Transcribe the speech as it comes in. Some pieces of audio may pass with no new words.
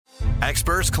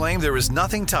Experts claim there is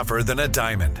nothing tougher than a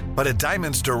diamond. But at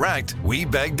Diamonds Direct, we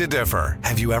beg to differ.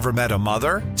 Have you ever met a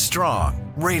mother?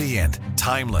 Strong, radiant,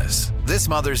 timeless. This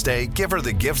Mother's Day, give her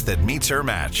the gift that meets her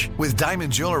match. With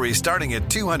diamond jewelry starting at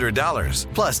 $200.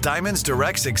 Plus Diamonds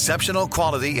Direct's exceptional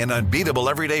quality and unbeatable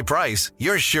everyday price,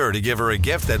 you're sure to give her a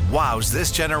gift that wows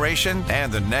this generation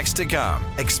and the next to come.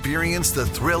 Experience the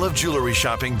thrill of jewelry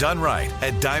shopping done right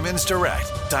at Diamonds Direct.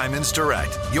 Diamonds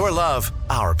Direct. Your love,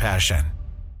 our passion.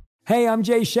 Hey, I'm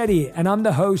Jay Shetty, and I'm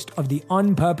the host of the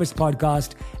On Purpose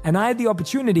podcast, and I had the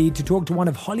opportunity to talk to one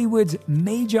of Hollywood's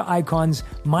major icons,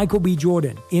 Michael B.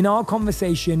 Jordan. In our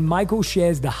conversation, Michael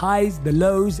shares the highs, the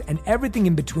lows, and everything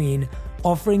in between,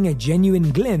 offering a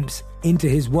genuine glimpse into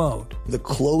his world. The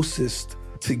closest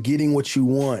to getting what you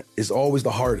want is always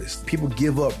the hardest. People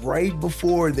give up right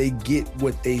before they get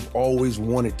what they've always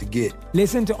wanted to get.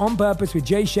 Listen to On Purpose with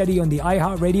Jay Shetty on the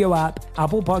iHeartRadio app,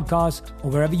 Apple Podcasts, or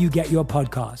wherever you get your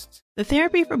podcasts. The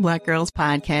Therapy for Black Girls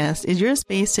podcast is your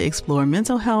space to explore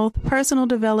mental health, personal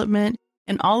development,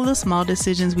 and all of the small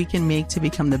decisions we can make to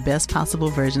become the best possible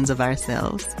versions of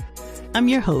ourselves. I'm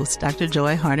your host, Dr.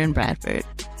 Joy Harden Bradford,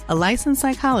 a licensed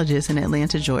psychologist in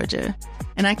Atlanta, Georgia,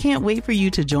 and I can't wait for you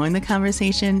to join the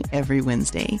conversation every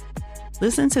Wednesday.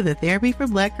 Listen to the Therapy for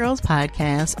Black Girls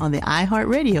podcast on the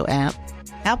iHeartRadio app,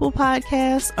 Apple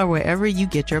Podcasts, or wherever you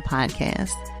get your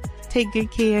podcasts. Take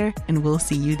good care, and we'll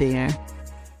see you there.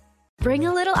 Bring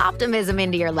a little optimism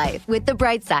into your life with The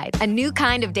Bright Side, a new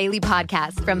kind of daily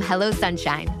podcast from Hello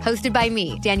Sunshine, hosted by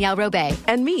me, Danielle Robay.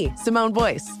 And me, Simone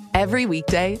Boyce. Every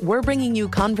weekday, we're bringing you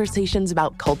conversations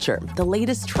about culture, the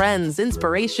latest trends,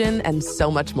 inspiration, and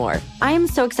so much more. I am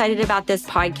so excited about this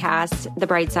podcast, The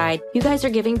Bright Side. You guys are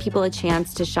giving people a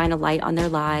chance to shine a light on their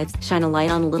lives, shine a light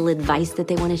on a little advice that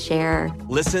they want to share.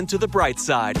 Listen to The Bright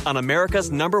Side on America's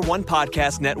 #1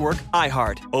 podcast network,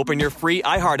 iHeart. Open your free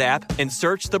iHeart app and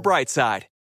search The Bright Side.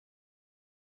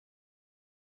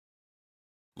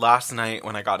 Last night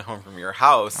when I got home from your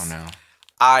house,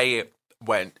 I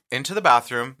went into the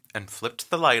bathroom and flipped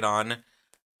the light on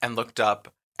and looked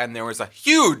up, and there was a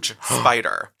huge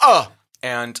spider.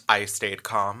 And I stayed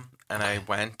calm, and I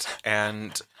went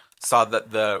and saw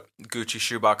that the Gucci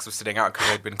shoebox was sitting out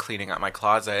because I'd been cleaning out my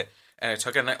closet. And I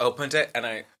took it and I opened it, and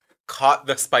I caught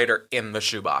the spider in the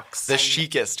shoebox. The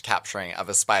chicest capturing of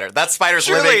a spider. That spider's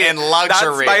living in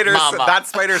luxury, that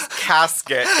spider's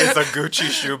casket is a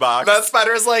Gucci shoebox. That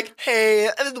spider's like,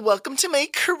 hey, welcome to my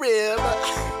crib.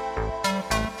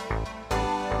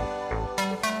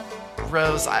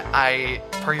 Rose, I,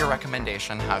 per your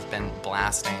recommendation, have been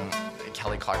blasting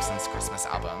Kelly Clarkson's Christmas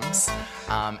albums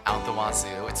out the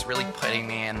wazoo. It's really putting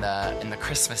me in the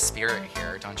Christmas spirit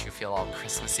here. Don't you feel all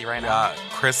Christmassy right now? Yeah,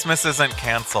 Christmas isn't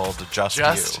canceled,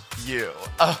 just you.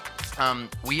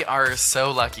 We are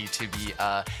so lucky to be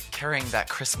carrying that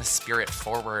Christmas spirit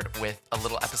forward with a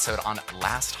little episode on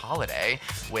Last Holiday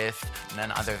with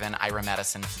none other than Ira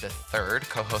Madison III,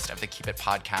 co-host of the Keep It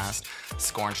podcast,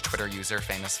 scorned Twitter user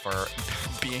famous for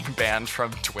being banned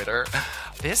from Twitter.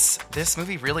 This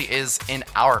movie really is in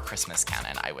our Christmas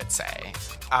canon, I would say.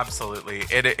 Absolutely.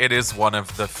 It is one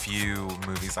of the few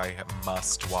movies I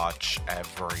must watch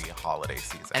every holiday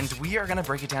season. And we are going to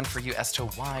break it down for you as to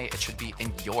why it should be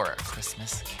in your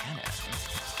Christmas canon.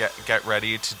 Get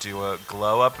ready to do a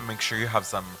glow up and make sure you have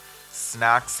some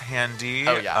snacks handy.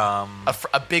 Oh, yeah.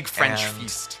 A big French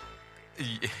feast.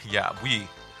 Yeah, oui.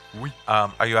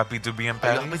 Are you happy to be in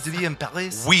Paris? Are you happy to be in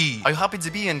Paris? Oui. Are you happy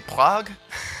to be in Prague?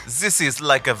 This is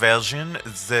Like a Virgin,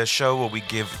 the show where we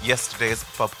give yesterday's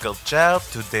pop culture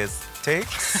today's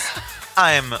takes.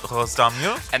 I'm Rose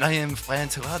Damu. And I am Fran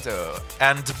Tirado.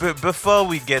 And before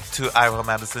we get to Ira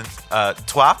Madison,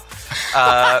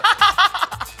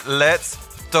 let's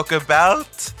talk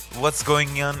about what's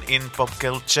going on in pop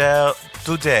culture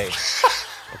today.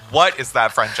 What is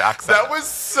that French accent? That was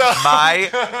so my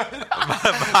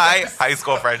high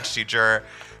school French teacher,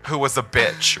 who was a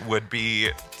bitch, would be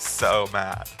so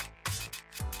mad.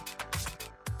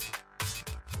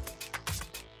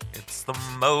 It's the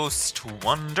most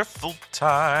wonderful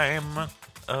time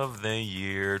of the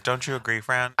year. Don't you agree,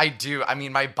 Fran? I do. I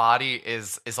mean, my body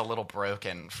is a little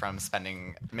broken from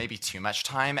spending maybe too much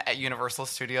time at Universal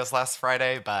Studios last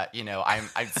Friday, but you know,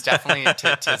 it's definitely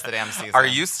tis the damn season. Are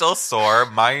you still sore?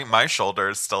 My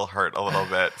shoulders still hurt a little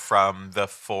bit from the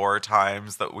 4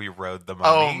 times that we rode the Mummy.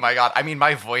 Oh my god. I mean,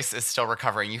 my voice is still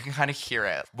recovering. You can kind of hear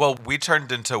it. Well, we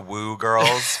turned into woo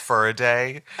girls for a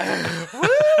day.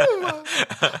 Woo!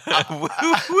 Us at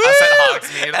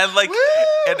Hogsmeade. And like,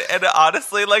 and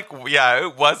honestly, like, yeah,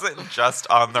 it wasn't just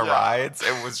on the rides.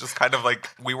 It was just kind of like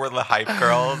we were the hype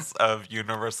girls of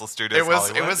Universal Studios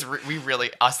Hollywood. We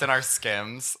really, us and our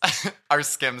Skims, our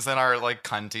Skims and our like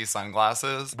cunty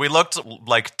sunglasses. We looked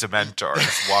like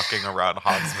Dementors walking around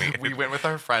Hogsmeade. We went with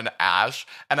our friend Ash,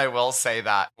 and I will say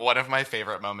that one of my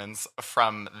favorite moments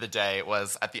from the day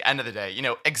was at the end of the day, you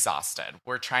know, exhausted.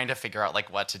 We're trying to figure out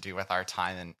like what to do with our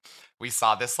time, and we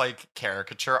saw this like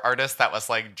caricature artist that was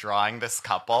like drawing this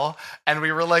couple, and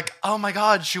we were like, oh my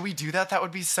God, should we do that? That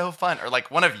would be so fun. Or like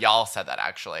one of y'all said that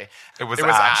actually. It was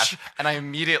Ash. And I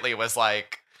immediately was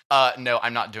like, no,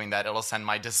 I'm not doing that. It'll send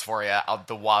my dysphoria out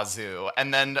the wazoo.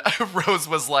 And then Rose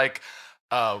was like,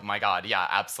 oh my God, yeah,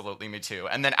 absolutely, me too.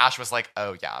 And then Ash was like,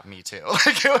 oh yeah, me too.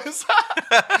 Like it was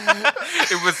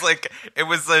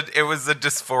it was a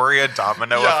dysphoria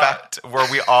domino effect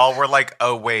where we all were like,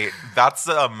 oh wait, that's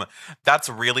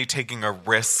really taking a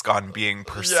risk on being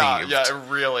perceived. Yeah, it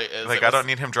really is. Like, I don't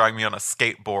need him drawing me on a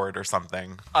skateboard or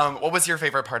something. What was your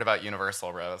favorite part about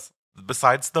Universal, Rose?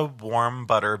 Besides the warm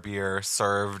butterbeer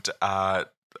served at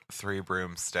 3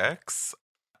 Broomsticks,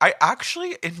 I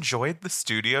actually enjoyed the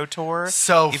studio tour.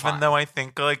 So fun. Even though I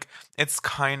think like it's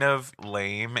kind of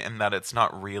lame in that it's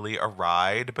not really a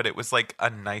ride, but it was like a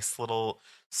nice little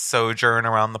sojourn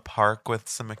around the park with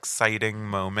some exciting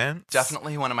moments.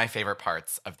 Definitely one of my favorite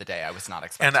parts of the day. I was not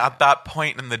expecting. And at that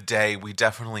point in the day, we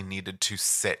definitely needed to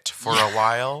sit for a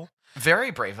while.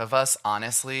 Very brave of us,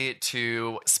 honestly,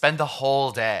 to spend the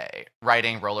whole day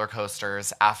riding roller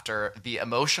coasters after the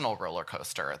emotional roller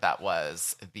coaster that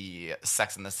was the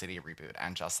Sex and the City reboot.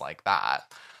 And just like that,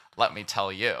 let me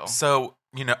tell you. So,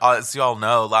 you know, as you all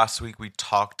know, last week we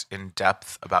talked in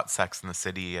depth about Sex and the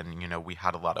City, and, you know, we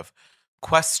had a lot of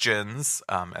questions,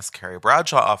 as Carrie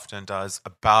Bradshaw often does,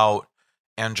 about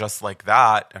And Just Like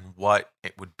That and what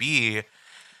it would be.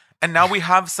 And now we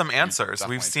have some answers.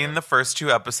 We've seen the first 2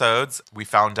 episodes. We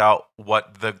found out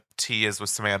what the tea is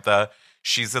with Samantha.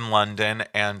 She's in London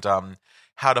and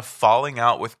had a falling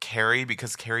out with Carrie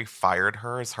because Carrie fired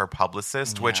her as her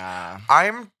publicist, which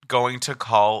I'm going to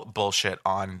call bullshit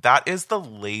on. That is the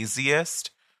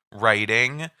laziest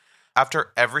writing.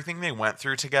 After everything they went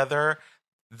through together,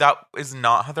 that is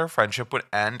not how their friendship would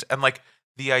end. And like,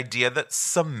 the idea that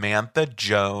Samantha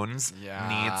Jones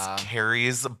needs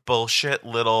Carrie's bullshit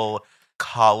little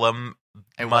column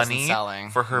money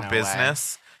for her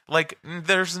business. Like,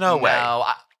 there's no way.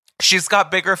 She's got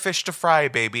bigger fish to fry,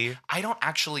 baby. I don't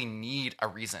actually need a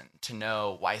reason to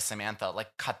know why Samantha,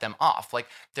 like, cut them off. Like,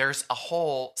 there's a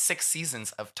whole 6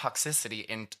 seasons of toxicity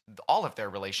in all of their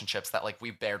relationships that, like,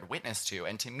 we bared witness to.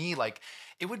 And to me, like,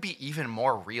 it would be even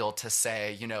more real to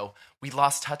say, you know, we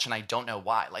lost touch and I don't know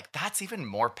why. Like, that's even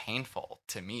more painful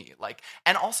to me. Like,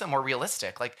 and also more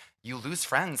realistic. Like, you lose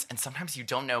friends and sometimes you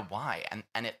don't know why.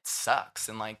 And it sucks.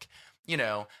 And, like, you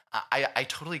know, I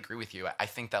totally agree with you. I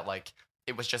think that, like,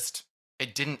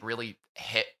 it didn't really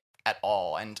hit at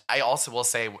all. And I also will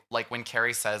say, like, when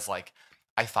Carrie says, like,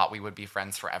 I thought we would be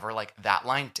friends forever, like, that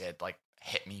line did, like,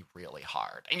 hit me really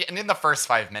hard. And in the first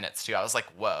 5 minutes, too, I was like,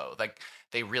 whoa, like,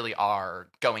 they really are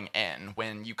going in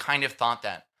when you kind of thought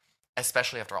that,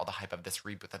 especially after all the hype of this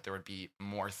reboot, that there would be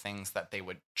more things that they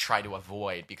would try to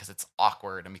avoid because it's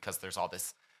awkward and because there's all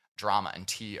this drama and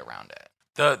tea around it.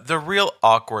 The real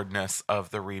awkwardness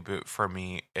of the reboot for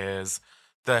me is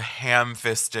the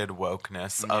ham-fisted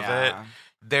wokeness of it.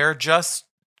 They're just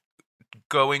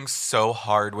going so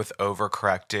hard with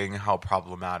overcorrecting how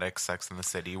problematic Sex and the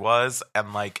City was.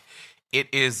 And, like, it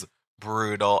is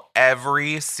brutal.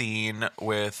 Every scene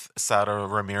with Sara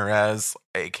Ramirez,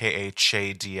 a.k.a.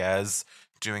 Che Diaz,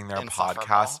 doing their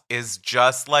podcast is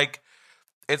just, like,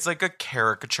 it's like a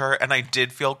caricature. And I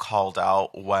did feel called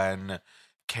out when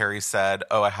Carrie said,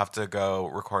 oh, I have to go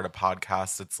record a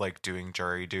podcast. It's like doing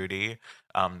jury duty.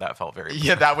 That felt very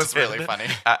that was really funny.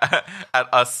 At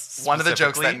us, one of the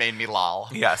jokes that made me lol.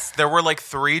 Yes, there were like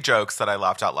 3 jokes that I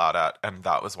laughed out loud at, and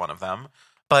that was one of them.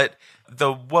 But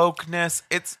the wokeness,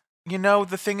 it's, you know,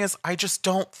 the thing is, I just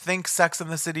don't think Sex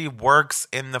and the City works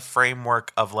in the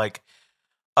framework of, like,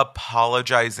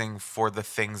 apologizing for the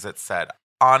things it said.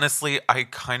 Honestly, I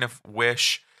kind of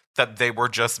wish that they were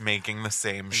just making the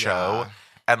same show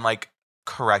and, like,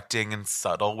 correcting in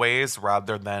subtle ways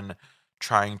rather than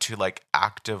trying to, like,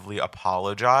 actively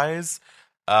apologize,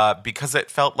 because it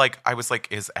felt like I was like,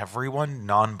 is everyone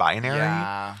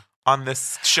non-binary on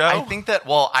this show? I think that,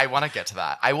 well, I want to get to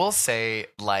that. I will say,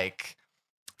 like,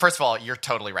 First of all, you're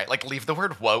totally right. Like, leave the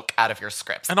word woke out of your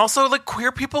scripts. And also, like,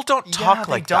 queer people don't talk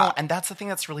like that. And that's the thing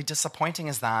that's really disappointing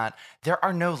is that there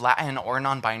are no Latin or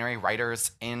non-binary writers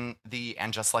in the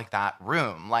And Just Like That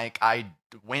room. Like, I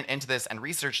went into this and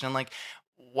researched, and like,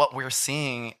 what we're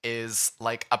seeing is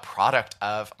like a product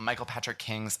of Michael Patrick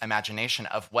King's imagination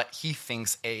of what he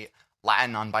thinks a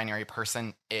Latin non-binary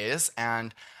person is.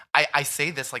 And I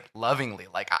say this like lovingly,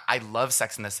 like I love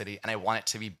Sex and the City and I want it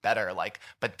to be better, like,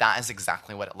 but that is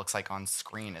exactly what it looks like on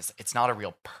screen. Is it's not a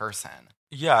real person.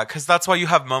 Yeah, because that's why you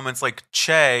have moments like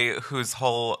Che, whose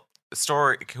whole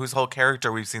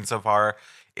character we've seen so far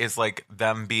is like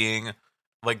them being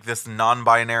like this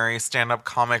non-binary stand-up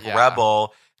comic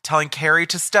rebel telling Carrie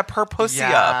to step her pussy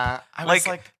up. I was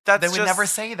like that's they would just never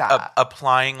say that.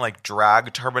 Applying like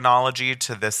drag terminology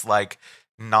to this like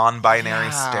non-binary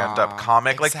stand-up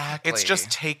comic. Exactly. Like it's just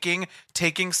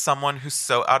taking someone who's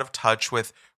so out of touch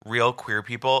with real queer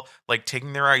people, like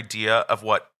taking their idea of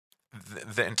what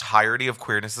the entirety of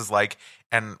queerness is like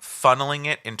and funneling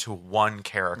it into one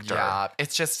character. Yeah,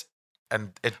 it's just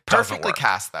and it perfectly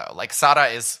cast though. Like Sara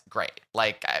is great.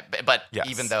 Like, but yes.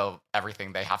 even though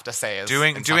everything they have to say is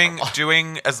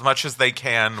doing as much as they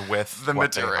can with the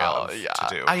what material they have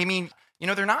to do. I mean, you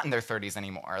know, they're not in their 30s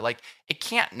anymore. Like, it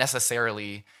can't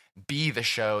necessarily be the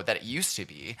show that it used to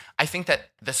be. I think that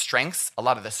a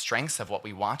lot of the strengths of what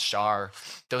we watched are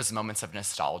those moments of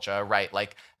nostalgia, right?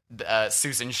 Like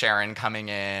Susan Sharon coming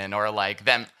in, or like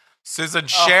them. Susan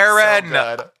Sharon,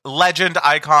 so legend,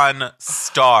 icon,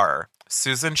 star.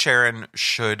 Susan Sharon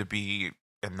should be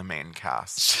in the main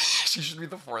cast. She should be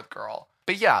the fourth girl.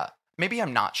 But yeah. Maybe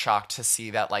I'm not shocked to see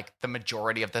that like the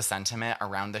majority of the sentiment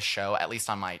around the show, at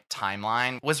least on my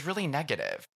timeline, was really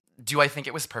negative. Do I think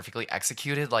it was perfectly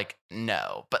executed? Like,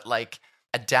 no. But like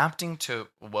adapting to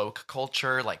woke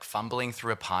culture, like fumbling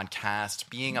through a podcast,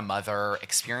 being a mother,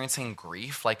 experiencing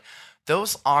grief, like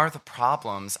those are the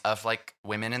problems of like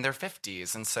women in their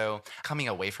 50s. And so coming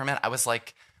away from it, I was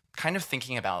like kind of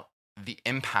thinking about the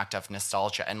impact of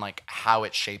nostalgia and like how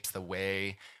it shapes the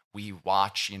way we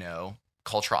watch, you know,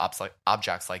 cultural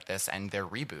objects like this and their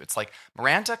reboots. Like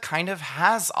Miranda kind of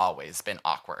has always been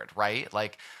awkward, right?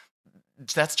 Like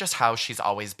that's just how she's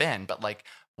always been. But like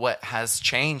what has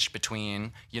changed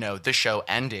between, you know, the show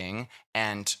ending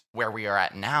and where we are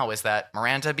at now is that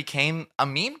Miranda became a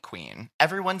meme queen.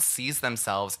 Everyone sees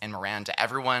themselves in Miranda.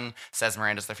 Everyone says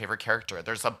Miranda's their favorite character.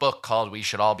 There's a book called We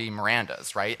Should All Be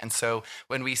Mirandas, right? And so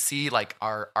when we see like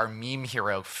our meme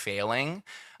hero failing,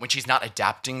 when she's not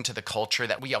adapting to the culture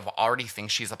that we have already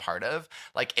think she's a part of,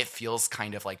 like it feels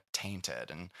kind of like tainted.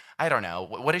 And I don't know.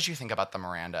 What did you think about the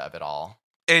Miranda of it all?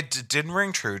 It didn't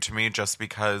ring true to me just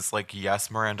because, like,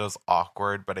 yes, Miranda's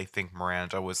awkward, but I think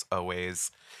Miranda was always,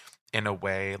 in a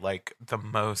way, like, the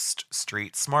most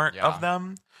street smart of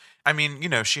them. I mean, you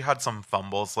know, she had some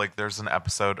fumbles. Like, there's an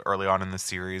episode early on in the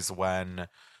series when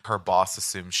her boss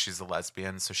assumes she's a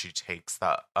lesbian, so she takes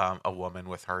that a woman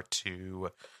with her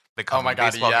to the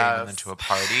baseball game and then to a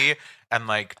party and,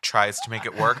 like, tries to make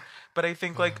it work. But I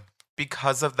think, like,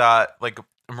 because of that, like,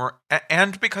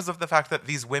 and because of the fact that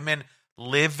these women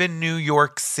live in New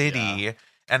York City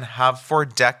and have for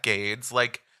decades,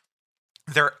 like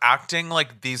they're acting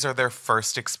like these are their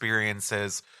first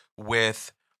experiences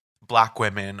with Black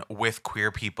women, with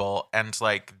queer people, and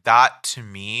like that to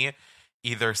me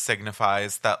either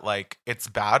signifies that like it's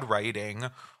bad writing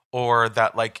or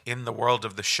that like in the world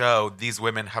of the show these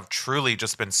women have truly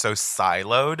just been so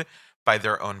siloed by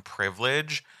their own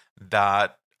privilege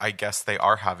that I guess they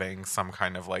are having some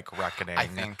kind of like reckoning. I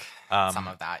think some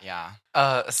of that, yeah.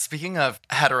 Speaking of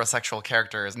heterosexual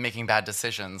characters making bad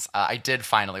decisions, I did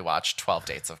finally watch 12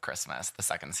 Dates of Christmas, the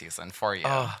second season, for you.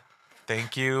 Oh,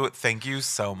 thank you. Thank you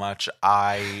so much.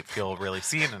 I feel really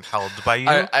seen and held by you.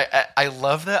 I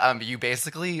love that you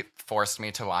basically forced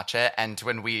me to watch it. And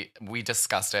when we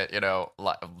discussed it, you know,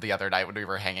 the other night when we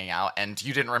were hanging out, and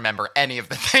you didn't remember any of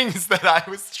the things that I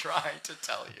was trying to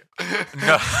tell you.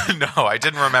 No, I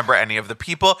didn't remember any of the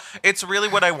people. It's really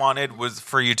what I wanted was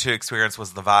for you to experience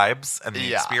was the vibes and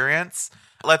the experience.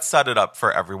 Let's set it up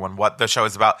for everyone what the show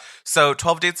is about. So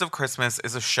 12 Dates of Christmas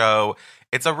is a show.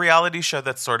 It's a reality show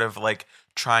that's sort of like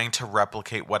trying to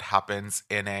replicate what happens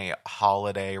in a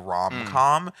holiday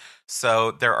rom-com.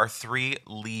 So there are 3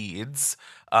 leads.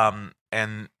 And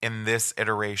in this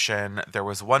iteration, there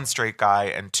was 1 straight guy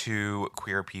and 2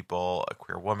 queer people, a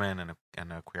queer woman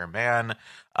and a queer man.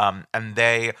 And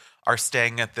they are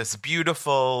staying at this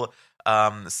beautiful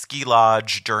ski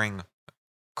lodge during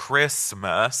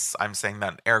Christmas. I'm saying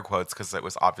that in air quotes because it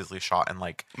was obviously shot in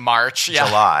like March,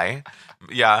 July.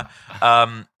 Yeah.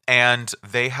 And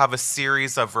they have a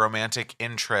series of romantic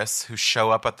interests who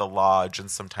show up at the lodge in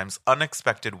sometimes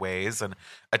unexpected ways and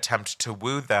attempt to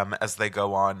woo them as they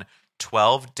go on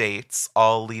 12 dates,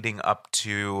 all leading up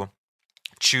to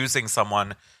choosing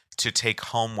someone to take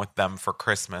home with them for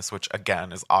Christmas, which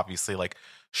again is obviously like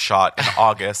shot in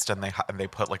August, and they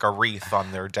put like a wreath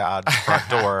on their dad's front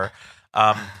door.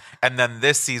 And then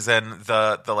this season,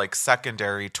 the like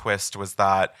secondary twist was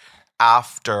that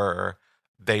after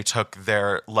they took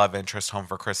their love interest home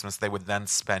for Christmas, they would then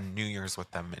spend New Year's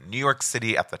with them in New York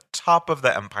City at the top of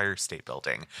the Empire State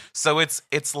Building. So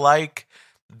it's like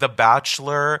The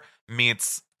Bachelor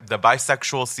meets the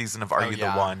bisexual season of Are You the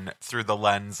One through the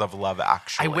lens of Love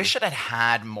Actually. I wish it had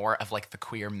had more of like the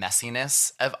queer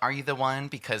messiness of Are You the One,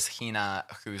 because Hina,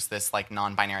 who's this like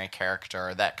non-binary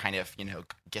character that kind of, you know,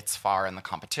 gets far in the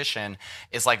competition,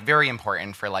 is like very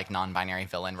important for like non-binary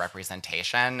villain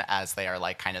representation, as they are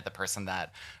like kind of the person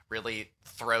that really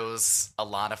throws a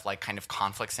lot of like kind of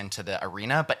conflicts into the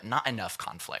arena, but not enough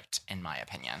conflict, in my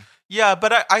opinion. Yeah,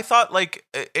 but I thought like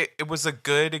it was a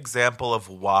good example of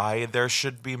why there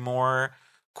should be more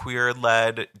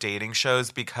queer-led dating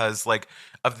shows, because like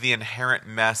of the inherent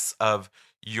mess of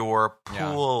your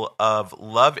pool of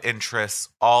love interests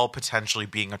all potentially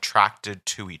being attracted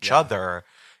to each other.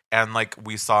 And like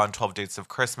we saw in 12 Dates of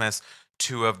Christmas,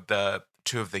 two of the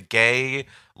gay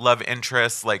love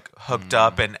interests like hooked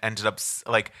up and ended up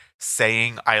like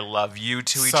saying I love you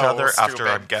to each other after,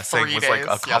 I'm guessing, 3 was days. like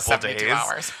a couple 72 days.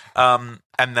 hours.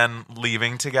 And then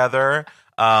leaving together.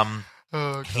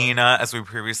 Hina, as we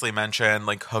previously mentioned,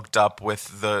 like hooked up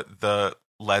with the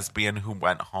lesbian who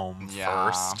went home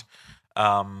first.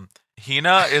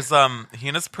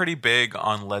 Hina's pretty big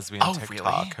on lesbian TikTok.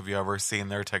 Really? Have you ever seen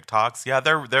their TikToks? Yeah,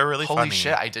 they're really funny. Holy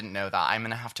shit, I didn't know that. I'm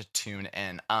gonna have to tune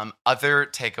in. Other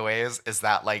takeaways is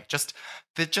that like just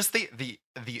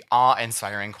the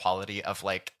awe-inspiring quality of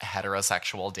like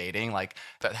heterosexual dating. Like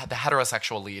the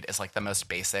heterosexual lead is like the most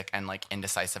basic and like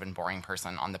indecisive and boring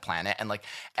person on the planet, and like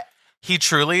he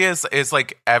truly is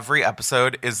like every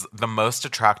episode is the most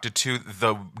attracted to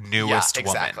the newest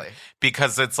woman.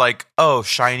 Because it's like, oh,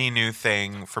 shiny new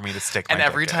thing for me to stick my And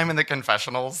every dick time in the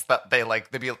confessionals that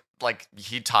they'd be like,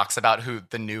 he talks about who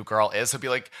the new girl is, he'll be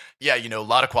like, yeah, you know, a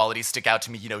lot of qualities stick out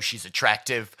to me. You know, she's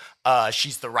attractive.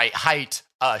 She's the right height.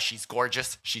 She's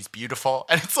gorgeous. She's beautiful.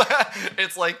 And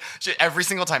it's like every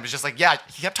single time it's just like, yeah,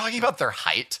 he kept talking about their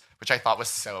height, which I thought was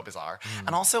so bizarre.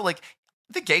 And also like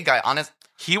the gay guy,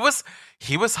 he was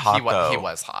hot though. He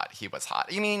was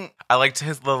hot. You mean, I liked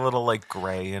the little like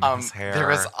gray in his hair. There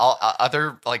was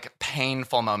other like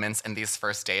painful moments in these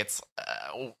first dates.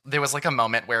 There was like a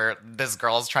moment where this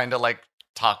girl's trying to like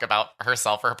talk about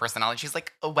herself or her personality. She's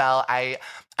like, oh, well, I'm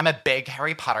a big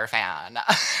Harry Potter fan.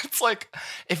 It's like,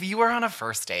 if you were on a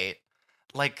first date,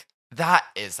 like that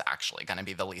is actually going to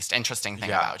be the least interesting thing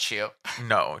about you.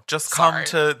 No, just come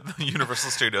to the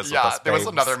Universal Studios with us, there was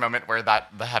another moment where the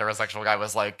heterosexual guy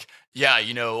was like, yeah,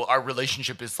 you know, our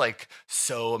relationship is like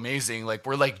so amazing. Like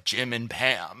we're like Jim and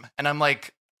Pam. And I'm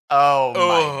like, oh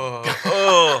my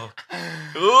God.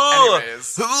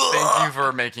 Anyways, thank you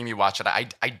for making me watch it.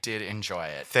 I did enjoy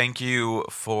it. Thank you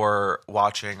for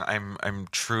watching. I'm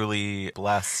truly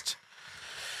blessed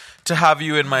to have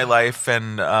you in my life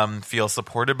and feel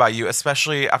supported by you,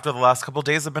 especially after the last couple of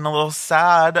days. I've been a little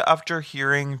sad after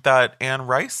hearing that Anne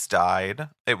Rice died.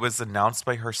 It was announced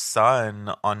by her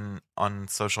son on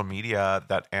social media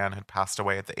that Anne had passed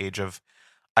away at the age of,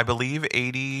 I believe,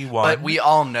 81. But we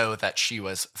all know that she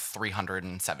was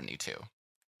 372.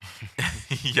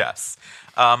 Yes.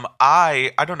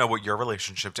 I don't know what your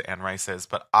relationship to Anne Rice is,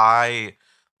 but I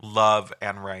love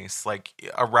Anne Rice. Like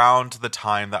around the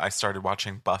time that I started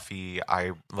watching Buffy,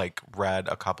 I like read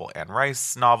a couple Anne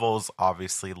Rice novels,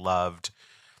 obviously loved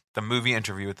the movie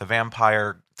Interview with the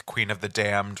Vampire. The Queen of the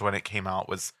Damned, when it came out,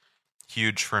 was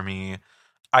huge for me.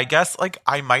 I guess like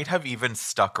I might have even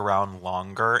stuck around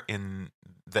longer in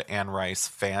the Anne Rice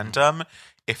fandom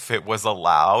if it was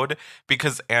allowed,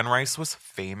 because Anne Rice was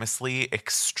famously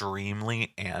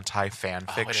extremely anti-fan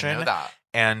fiction. I didn't know that.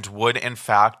 And would in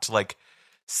fact like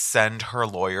send her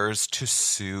lawyers to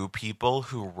sue people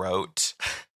who wrote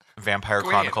Vampire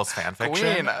Chronicles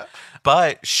fanfiction.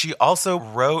 But she also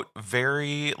wrote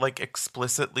very like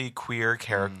explicitly queer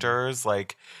characters,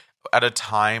 like at a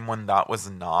time when that was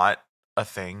not a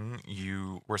thing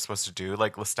you were supposed to do.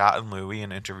 Like Lestat and Louis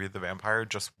in Interview with the Vampire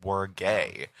just were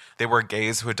gay. They were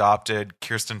gays who adopted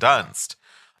Kirsten Dunst.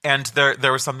 And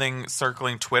there was something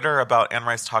circling Twitter about Anne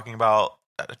Rice talking about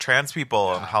trans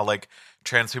people and how like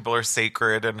trans people are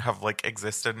sacred and have like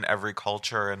existed in every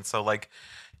culture. And so like,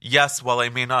 yes, while I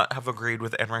may not have agreed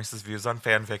with Anne Rice's views on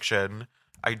fan fiction,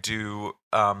 I do,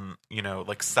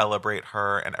 like celebrate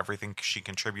her and everything she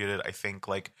contributed. I think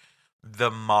like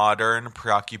the modern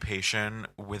preoccupation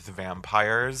with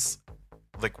vampires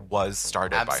like was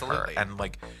started by her. And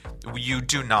like you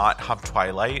do not have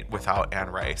Twilight without Anne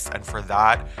Rice. And for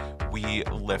that, we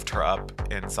lift her up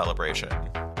in celebration.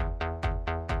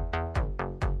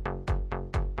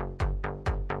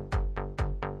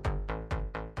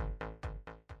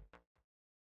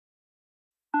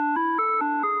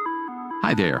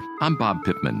 Hi there, I'm Bob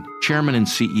Pittman, Chairman and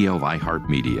CEO of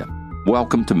iHeartMedia.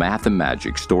 Welcome to Math and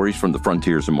Magic, Stories from the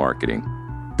Frontiers of Marketing.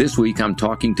 This week, I'm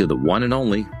talking to the one and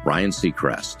only Ryan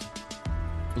Seacrest.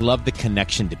 Love the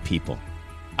connection to people.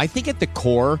 I think at the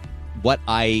core, what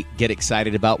I get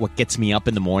excited about, what gets me up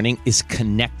in the morning, is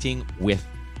connecting with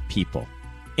people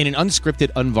in an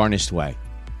unscripted, unvarnished way.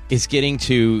 Is getting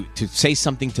to say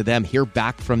something to them, hear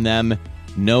back from them,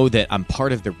 know that I'm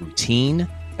part of the routine.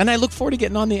 And I look forward to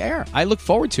getting on the air. I look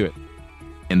forward to it.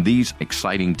 In these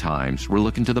exciting times, we're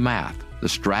looking to the math, the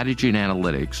strategy and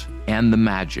analytics, and the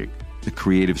magic, the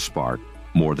creative spark,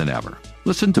 more than ever.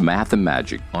 Listen to Math and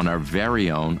Magic on our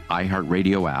very own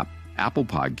iHeartRadio app, Apple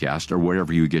Podcast, or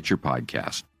wherever you get your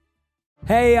podcast.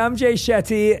 Hey, I'm Jay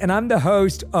Shetty, and I'm the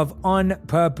host of On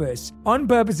Purpose. On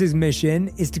Purpose's mission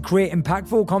is to create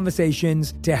impactful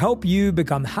conversations to help you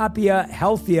become happier,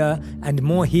 healthier, and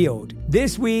more healed.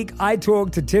 This week, I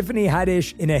talked to Tiffany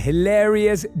Haddish in a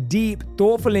hilarious, deep,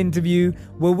 thoughtful interview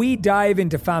where we dive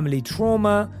into family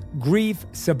trauma, grief,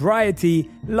 sobriety,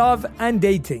 love, and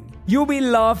dating. You'll be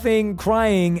laughing,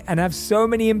 crying, and have so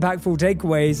many impactful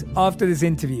takeaways after this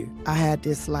interview. I had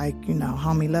this,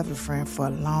 homie lover friend for a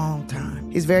long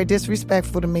time. He's very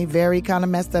disrespectful to me, very kind of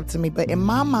messed up to me. But in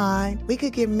my mind, we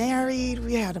could get married.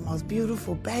 We had the most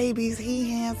beautiful babies. He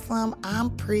handsome. I'm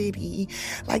pretty.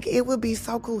 It would be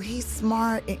so cool. He's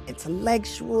smart and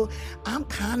intellectual. I'm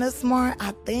kind of smart,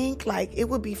 I think. It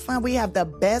would be fun. We have the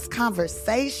best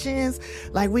conversations.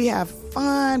 We have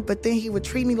fun, but then he would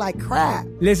treat me like crap.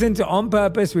 Listen to On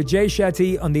Purpose with Jay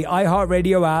Shetty on the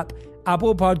iHeartRadio app,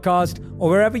 Apple Podcast, or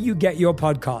wherever you get your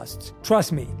podcasts.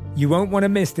 Trust me, you won't want to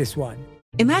miss this one.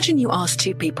 Imagine you ask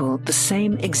two people the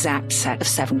same exact set of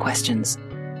 7 questions.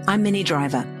 I'm Minnie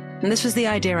Driver, and this was the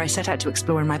idea I set out to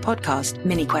explore in my podcast,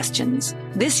 Mini Questions.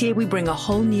 This year, we bring a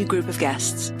whole new group of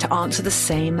guests to answer the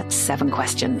same 7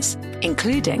 questions,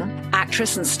 including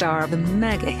actress and star of the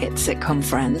mega hit sitcom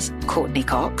Friends, Courtney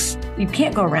Cox. You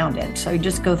can't go around it, so you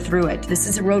just go through it. This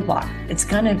is a roadblock. It's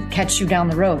going to catch you down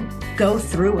the road. Go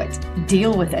through it.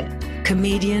 Deal with it.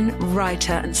 Comedian,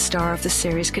 writer, and star of the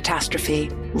series Catastrophe,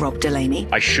 Rob Delaney.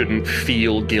 I shouldn't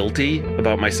feel guilty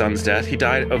about my son's death. He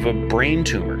died of a brain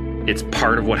tumor. It's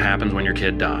part of what happens when your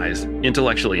kid dies.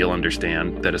 Intellectually, you'll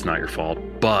understand that it's not your fault,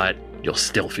 but you'll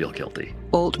still feel guilty.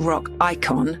 Alt-rock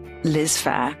icon, Liz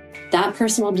Phair. That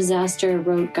personal disaster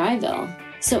wrote Guyville.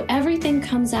 So everything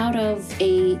comes out of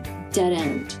a dead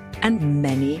end. And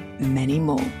many, many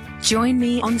more. Join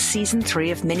me on Season 3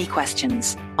 of Mini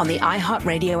Questions on the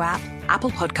iHeartRadio app,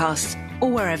 Apple Podcasts, or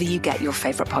wherever you get your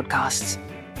favorite podcasts.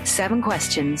 7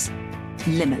 questions,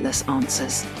 limitless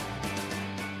answers.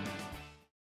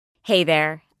 Hey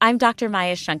there, I'm Dr.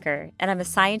 Maya Shankar, and I'm a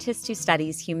scientist who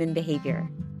studies human behavior.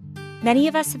 Many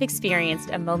of us have experienced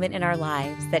a moment in our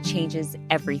lives that changes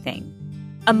everything.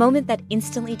 A moment that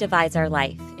instantly divides our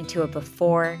life into a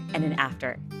before and an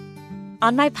after.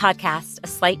 On my podcast, A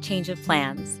Slight Change of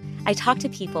Plans, I talk to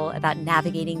people about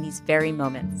navigating these very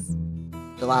moments.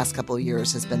 The last couple of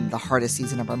years has been the hardest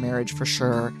season of our marriage for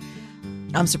sure.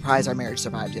 I'm surprised our marriage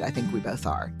survived it. I think we both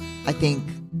are. I think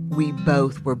we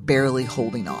both were barely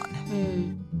holding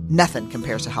on. Nothing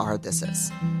compares to how hard this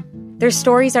is. Their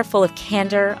stories are full of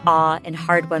candor, awe, and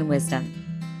hard-won wisdom.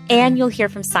 And you'll hear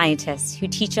from scientists who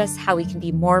teach us how we can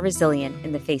be more resilient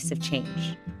in the face of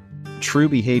change. True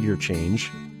behavior change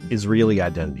is really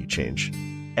identity change.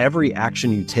 Every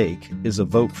action you take is a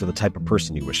vote for the type of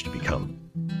person you wish to become.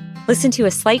 Listen to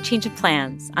A Slight Change of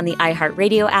Plans on the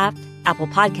iHeartRadio app, Apple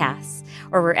Podcasts,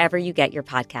 or wherever you get your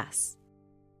podcasts.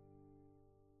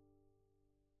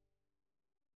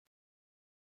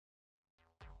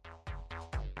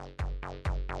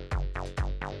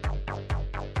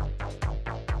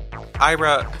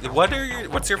 Ira,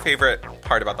 what's your favorite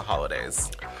part about the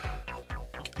holidays?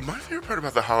 My favorite part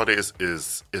about the holidays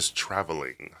is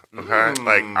traveling.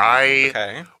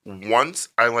 Okay, once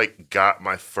I got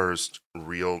my first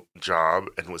real job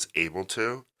and was able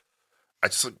to, I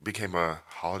just became a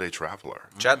holiday traveler.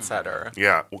 Jet setter.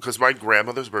 Yeah, because my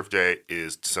grandmother's birthday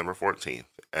is December 14th,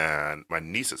 and my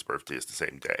niece's birthday is the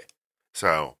same day.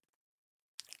 So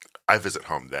I visit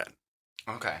home then.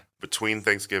 Okay. Between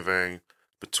Thanksgiving,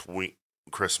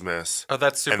 Christmas. Oh,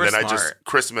 that's super And then smart.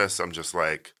 Christmas, I'm just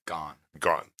like gone.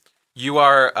 You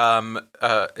are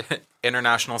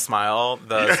International Smile,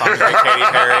 the song by Katy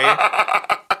Perry.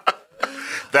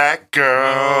 That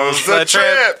girl's a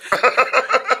trip.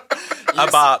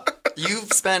 A bop. You've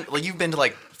been to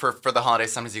like for the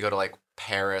holidays. Sometimes you go to like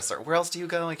Paris, or where else do you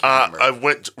go? I can't remember. I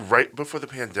went right before the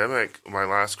pandemic. My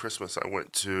last Christmas, I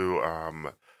went to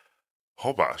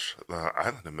Holbox, the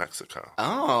island of Mexico.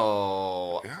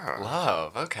 Oh, yeah,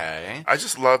 love. Okay, I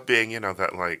just love being,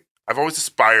 that like I've always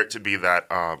aspired to be that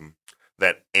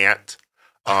aunt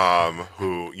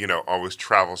who always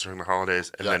travels during the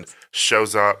holidays and then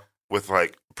shows up with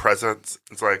like presents.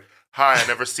 It's like, hi, I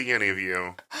never see any of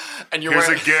you. And you're here's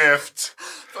wearing... a gift.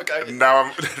 Okay.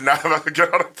 Now I'm about to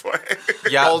get on a plane.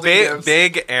 Yeah,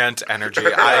 big aunt energy.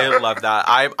 I love that.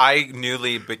 I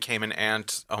newly became an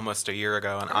aunt almost a year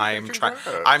ago, and I'm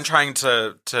trying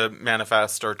to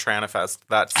manifest or tranifest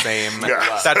that same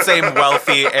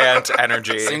wealthy aunt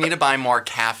energy. So you need to buy more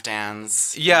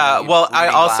caftans. Yeah, well, I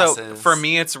also glasses. For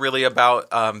me, it's really about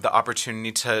the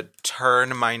opportunity to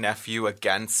turn my nephew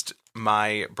against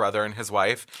my brother and his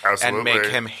wife. Absolutely. And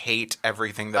make him hate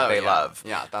everything that they love.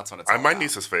 Yeah, that's what it's I'm my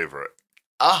niece's favorite.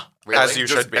 Really? As you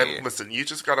should be. And listen, you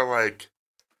just gotta like,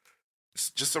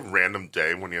 just a random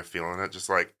day when you're feeling it, just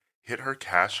like hit her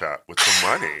Cash App with some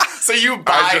money. So you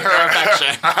buy her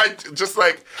affection. I just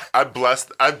like I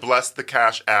blessed the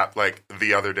Cash App like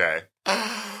the other day.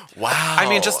 Wow. I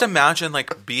mean, just imagine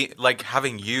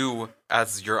having you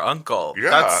as your uncle. Yeah.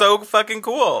 That's so fucking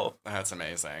cool. That's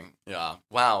amazing. Yeah.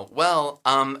 Wow. Well,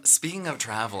 speaking of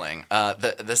traveling,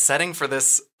 the setting for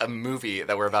this movie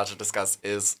that we're about to discuss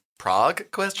is Prague? ?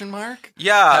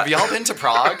 Yeah. Have y'all been to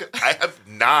Prague? I have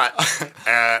not.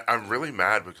 And I'm really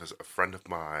mad because a friend of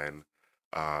mine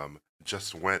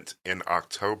just went in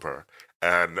October,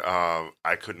 and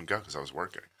I couldn't go because I was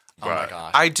working. Oh my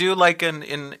gosh. I do like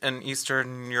an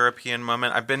Eastern European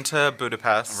moment. I've been to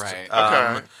Budapest. Right.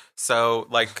 Okay. So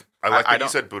like I like that you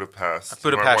said Budapest.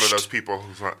 Budapest. You're one of those people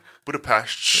who's like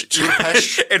Budapest.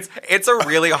 It's a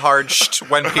really hard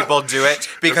when people do it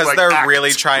because like they're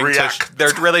really trying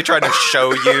to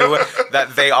show you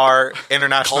that they are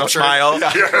international Culture. smile.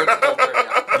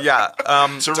 Yeah.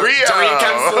 To Rio.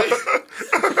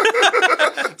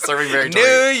 Serving very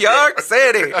New York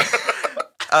City.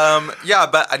 Yeah,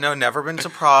 but I know never been to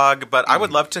Prague, but I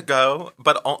would love to go.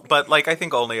 But like I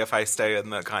think only if I stay in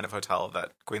the kind of hotel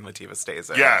that Queen Latifah stays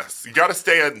in. Yes, you got to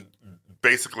stay in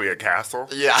basically a castle.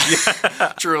 Yeah,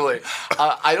 truly.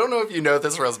 I don't know if you know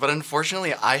this, Rose, but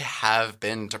unfortunately, I have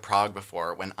been to Prague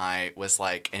before when I was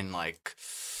like in like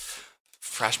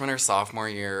freshman or sophomore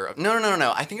year. No.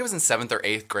 I think it was in 7th or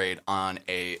 8th grade on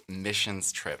a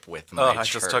missions trip with my church. I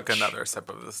just took another sip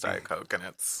of this Diet Coke and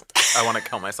I want to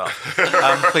kill myself.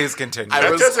 Please continue.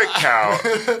 That doesn't count.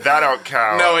 That don't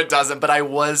count. No, it doesn't. But I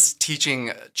was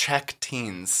teaching Czech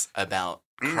teens about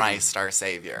Christ our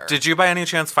Savior. Did you by any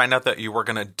chance find out that you were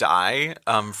going to die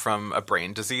from a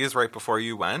brain disease right before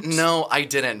you went? No, I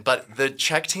didn't. But the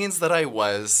Czech teens that I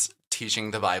was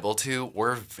teaching the Bible to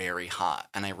were very hot.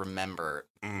 And I remember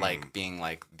like being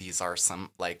like, these are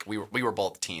some, like, we were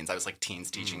both teens. I was like teens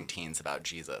teaching teens about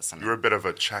Jesus. And you're a bit of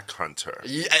a Czech hunter.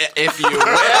 Yeah, if you will.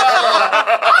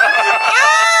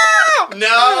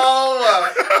 No!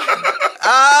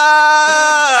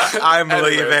 I'm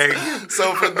leaving.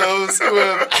 So for those who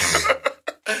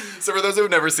have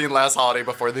never seen Last Holiday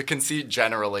before, the conceit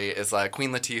generally is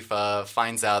Queen Latifah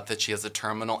finds out that she has a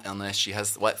terminal illness. She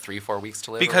has 3-4 weeks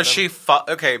to live. Because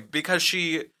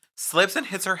she slips and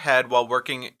hits her head while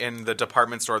working in the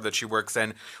department store that she works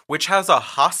in, which has a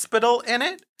hospital in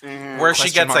it, where she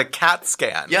gets a CAT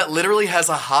scan. Yeah, it literally has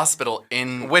a hospital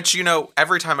in... Which,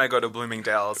 every time I go to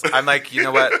Bloomingdale's, I'm like, you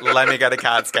know what? Let me get a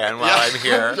CAT scan while I'm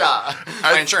here. Yeah,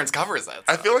 my insurance covers it. So.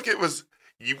 I feel like it was...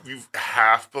 You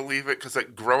half believe it, because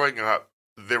like growing up,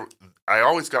 I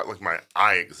always got like my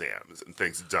eye exams and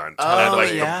things done at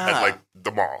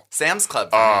the mall. Sam's Club.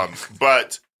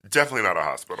 But... definitely not a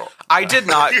hospital. I did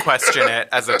not question it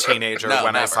as a teenager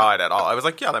when I saw it at all. I was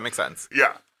like, yeah, that makes sense.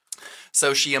 Yeah.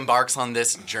 So she embarks on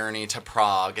this journey to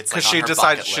Prague. It's because she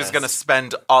decides she's going to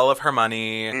spend all of her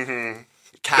money.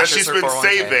 That she's been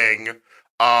saving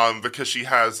because she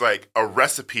has like a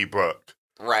recipe book.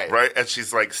 Right. And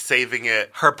she's like saving it.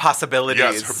 Her possibilities.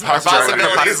 Yes, her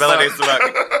possibilities book.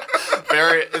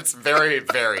 It's very,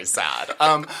 very sad.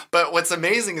 But what's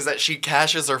amazing is that she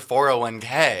cashes her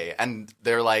 401k and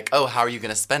they're like, oh, how are you going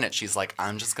to spend it? She's like,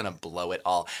 I'm just going to blow it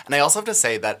all. And I also have to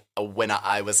say that when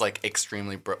I was like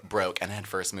extremely broke and had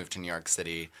first moved to New York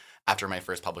City after my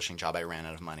first publishing job, I ran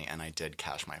out of money and I did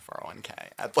cash my 401k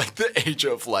at like the age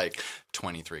of like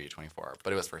 23, 24.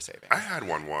 But it was for saving. I had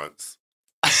one once.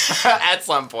 At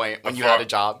some point when you had a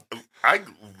job. I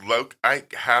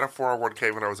had a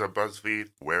 401k when I was at BuzzFeed.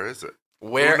 Where is it?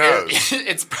 Where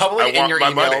it's probably in your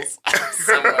emails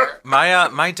somewhere.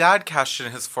 My dad cashed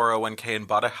in his 401k and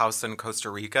bought a house in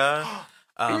Costa Rica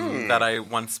that I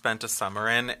once spent a summer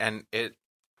in, and it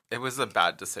was a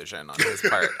bad decision on his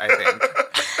part, I think.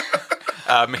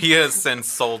 He has since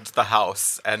sold the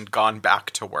house and gone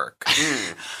back to work.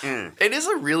 It is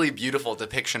a really beautiful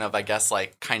depiction of, I guess,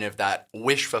 like kind of that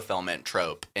wish fulfillment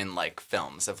trope in like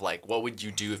films of like, what would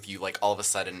you do if you like all of a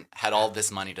sudden had all this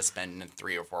money to spend in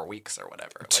 3 or 4 weeks or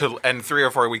whatever? And 3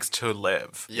 or 4 weeks to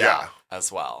live. Yeah,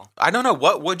 as well. I don't know.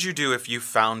 What would you do if you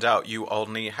found out you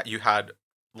had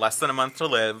less than a month to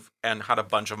live and had a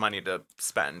bunch of money to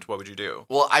spend? What would you do?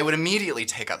 Well, I would immediately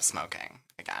take up smoking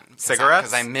again. Cigarettes?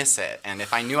 Because I miss it. And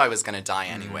if I knew I was going to die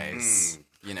anyways,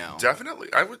 you know. Definitely.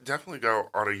 I would definitely go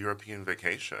on a European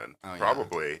vacation. Oh, yeah.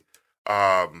 Probably.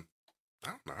 I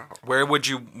don't know. Where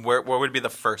would be the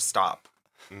first stop?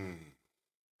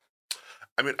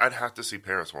 I mean, I'd have to see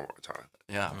Paris one more time.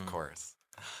 Yeah, of course.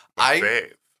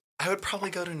 Fave. I would probably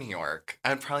go to New York. I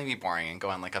would probably be boring and go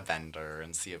on like a vendor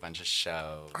and see a bunch of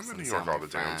shows. I'm in New York all the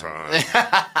damn time.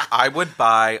 I would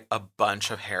buy a bunch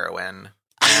of heroin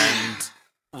and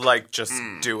like just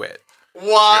do it.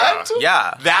 What?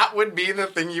 Yeah. That would be the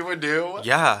thing you would do?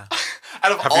 Yeah.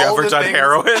 Out of Have all you ever the done things-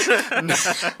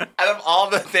 heroin? Out of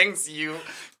all the things you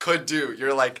could do,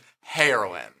 you're like,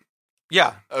 heroin.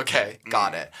 Yeah. Okay.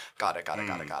 Got it. Got it.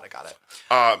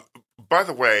 By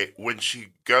the way, when she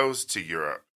goes to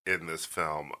Europe in this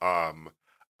film, I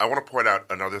want to point out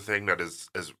another thing that is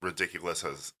as ridiculous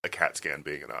as a CAT scan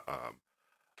being in a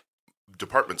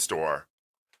department store.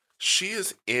 She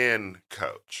is in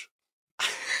Coach,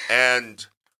 and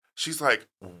she's like,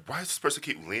 why does this person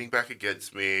keep leaning back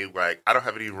against me? Like, I don't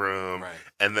have any room. Right.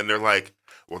 And then they're like,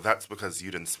 well, that's because you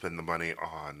didn't spend the money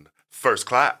on first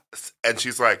class. And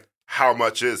she's like, how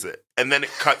much is it? And then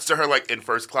it cuts to her like in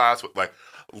first class with like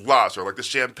lots or like the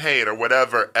champagne or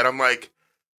whatever. And I'm like,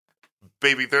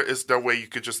 baby, there is no way you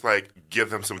could just like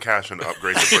give them some cash and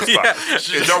upgrade to first class.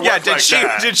 It don't work like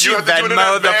that. Did she You have to do it in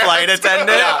Venmo the advance. flight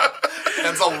attendant? Yeah.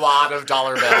 That's a lot of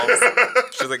dollar bills.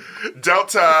 She's like,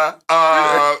 Delta,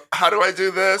 how do I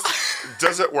do this?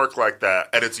 Does it work like that?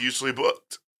 And it's usually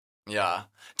booked. Yeah.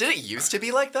 Did it used to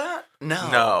be like that? No.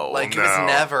 No. Like,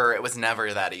 it was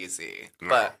never that easy. No.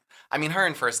 But, I mean, her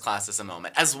in first class is a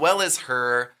moment. As well as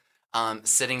her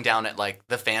sitting down at, like,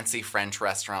 the fancy French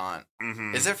restaurant.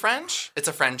 Mm-hmm. Is it French? It's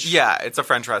a French... yeah, it's a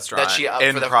French restaurant That she,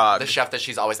 in for Prague. The chef that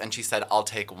she's always... And she said, I'll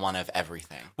take one of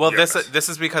everything. Well, Yes. this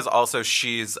is because also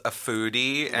she's a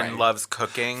foodie and Right. loves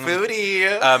cooking. Foodie!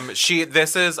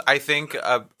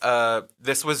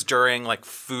 This was during like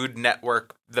Food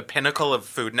Network, the pinnacle of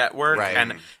Food Network, Right.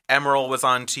 and Emerald was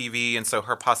on TV, and so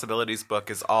her possibilities book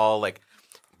is all like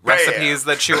recipes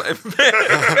that she Bam!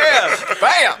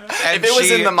 And if it was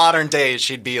she- in the modern day,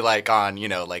 she'd be, like, on, you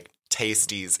know, like,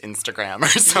 Tasty's Instagram or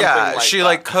something yeah, like she that.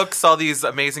 like cooks all these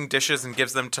amazing dishes and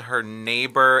gives them to her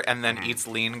neighbor, and then eats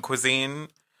lean cuisine.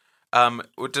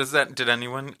 Did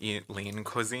anyone eat lean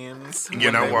cuisines? You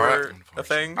when know they what? were a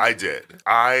thing? I did.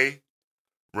 I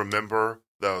remember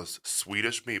those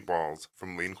Swedish meatballs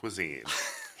from Lean Cuisine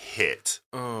hit.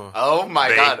 Oh my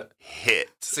They God.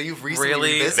 hit. So you've recently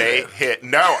Really? revisited. They hit.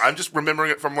 No, I'm just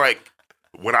remembering it from like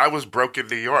when I was broke in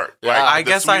New York. Yeah, Like, I the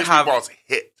guess I Swedish have. meatballs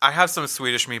hit. I have some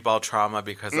Swedish meatball trauma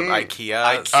because of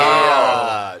IKEA. IKEA.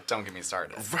 so- Don't get me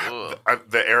started.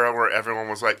 The era where everyone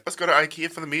was like, let's go to IKEA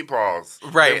for the meatballs.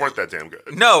 Right. They weren't that damn good.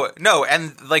 No,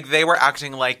 and like they were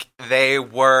acting like they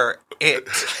were it.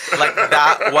 Like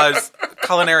that was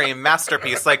culinary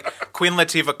masterpiece. Like Queen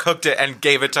Latifah cooked it and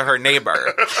gave it to her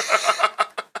neighbor.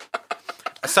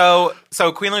 So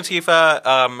Queen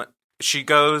Latifah, she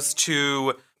goes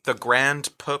to the Grand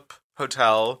Pup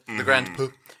Hotel. Mm-hmm. The Grand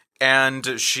Pup.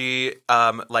 And she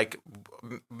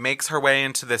makes her way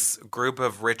into this group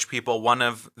of rich people. One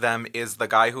of them is the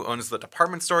guy who owns the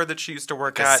department store that she used to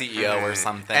work A at. CEO or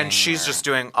something. And she's just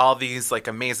doing all these like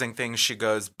amazing things. She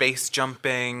goes base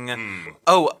jumping.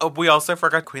 Oh, we also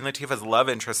forgot Queen Latifah's love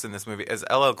interest in this movie is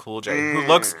LL Cool J, who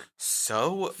looks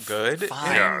so good in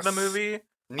Yes. the movie.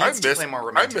 Needs to play more I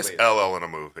romantically. miss LL in a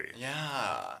movie.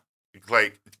 Yeah.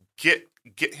 Like,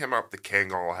 get him out the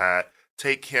Kangol hat.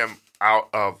 Take him out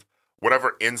of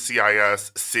whatever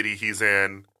NCIS city he's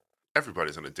in.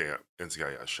 Everybody's in a damn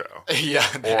NCIS show. Yeah.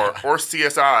 Or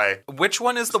CSI. Which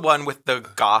one is the one with the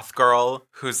goth girl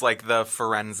who's like the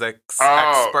forensics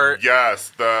Oh, expert?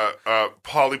 yes. The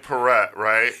Polly Perrette,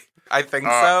 right? I think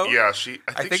so. Yeah,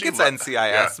 I think it's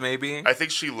NCIS, maybe. I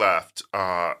think she left.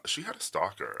 She had a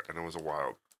stalker, and it was a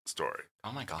wild story.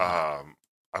 Oh my god.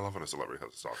 I love when a celebrity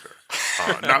has a stalker.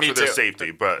 Not for their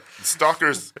safety, but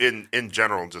stalkers in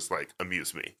general just like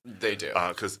amuse me. They do.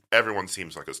 Because everyone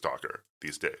seems like a stalker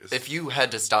these days. If you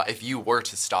were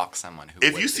to stalk someone who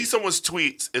if you see someone's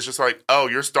tweets, it's just like, oh,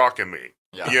 you're stalking me.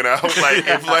 Yeah. You know?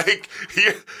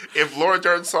 If Laura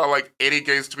Dern saw like Eddie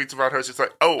Gay's tweets about her, it's just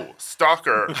like, oh,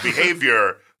 stalker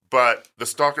behavior, but the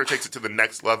stalker takes it to the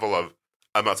next level of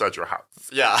I'm outside your house.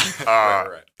 Yeah.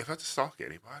 Right. If I had to stalk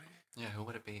anybody. Yeah, who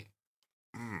would it be?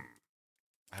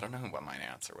 I don't know what my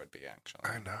answer would be, actually.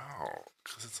 I know.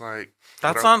 Because it's like...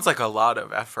 That sounds like a lot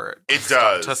of effort. It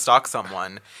does. To stalk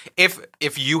someone. If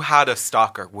you had a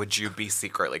stalker, would you be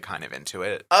secretly kind of into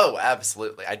it? Oh,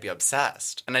 absolutely. I'd be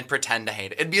obsessed. And I'd pretend to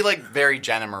hate it. It'd be like very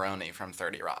Jenna Maroney from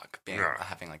 30 Rock,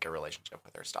 having like a relationship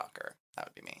with her stalker. That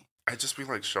would be me. I'd just be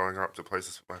like showing up to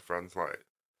places with my friends like,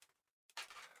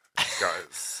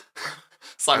 guys...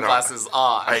 Sunglasses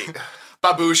on.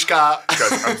 Babushka.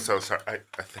 Guys, I'm so sorry.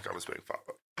 I think I was being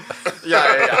followed.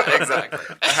 Yeah,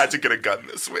 exactly. I had to get a gun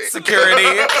this week.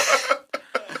 Security.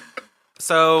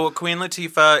 So Queen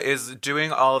Latifah is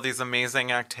doing all of these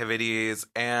amazing activities,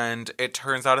 and it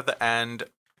turns out at the end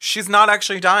she's not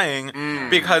actually dying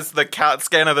because the CAT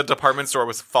scan of the department store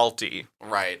was faulty.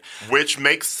 Right. Which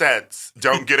makes sense.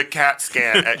 Don't get a CAT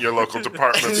scan at your local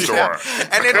department store.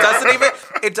 And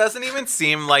it doesn't even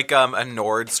seem like a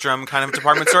Nordstrom kind of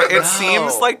department store. It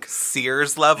seems like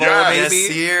Sears level, maybe. Yeah,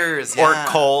 Sears. Or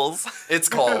Kohl's. It's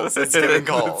Kohl's. It's giving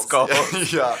Kohl's. It's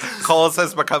Kohl's. Yeah. Kohl's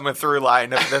has become a through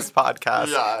line of this podcast.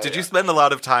 Yeah, Did you spend a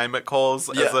lot of time at Kohl's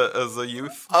as a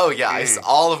youth? Oh, yeah.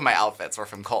 All of my outfits were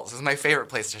from Kohl's. It was my favorite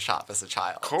place to shop as a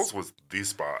child. Kohl's was the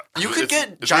spot. You could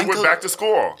get Janko. We went back to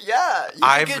school. Yeah.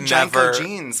 You could get Janko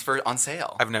jeans on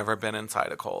sale. I've never been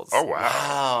inside a Kohl's. Oh,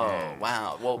 wow.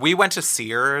 Wow. Well, we went to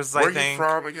Sears, I think. Where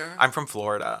are you from again? I'm from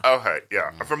Florida. Okay,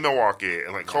 yeah. I'm from Milwaukee.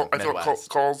 And like I thought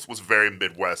Kohl's was very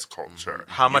Midwest culture.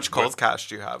 How much Kohl's cash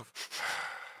do you have?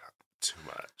 Too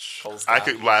much. I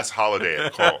could last holiday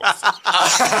at Kohl's.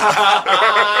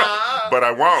 But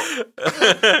I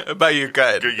won't. But you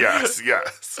could. Yes.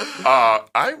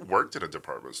 I worked at a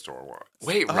department store once.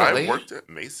 Wait, really? I worked at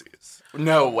Macy's.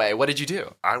 No way. What did you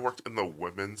do? I worked in the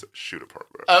women's shoe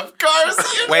department. Of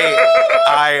course. Wait,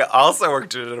 I also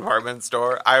worked at a department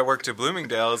store. I worked at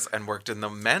Bloomingdale's and worked in the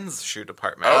men's shoe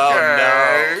department. Okay.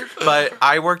 Oh, no. But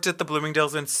I worked at the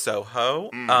Bloomingdale's in Soho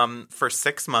for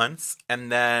 6 months.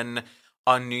 And then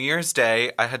on New Year's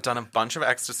Day, I had done a bunch of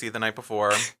ecstasy the night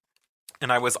before.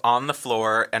 And I was on the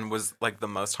floor and was like the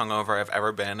most hungover I've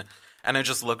ever been. And I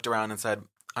just looked around and said,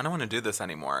 I don't want to do this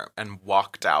anymore. And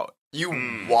walked out.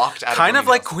 You walked out. Kind of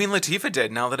like Queen Latifah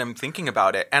did, now that I'm thinking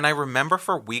about it. And I remember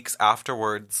for weeks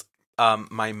afterwards,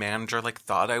 my manager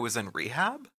thought I was in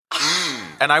rehab.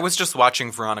 And I was just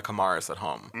watching Veronica Mars at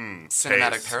home.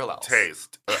 Cinematic parallels.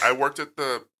 Taste. I worked at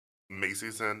the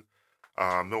Macy's in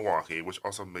Milwaukee, which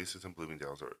also Macy's and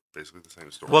Bloomingdale's are basically the same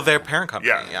store. Well, they're parent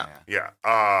company. Yeah.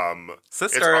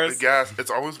 Sisters.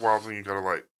 It's always wild when you go to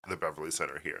like the Beverly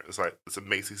Center here. It's like it's a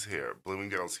Macy's here,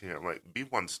 Bloomingdale's here. I'm like, be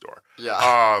one store.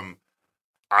 Yeah.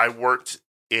 I worked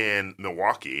in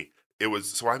Milwaukee.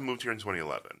 So I moved here in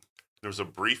 2011. There was a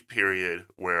brief period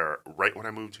where right when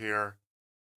I moved here,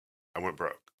 I went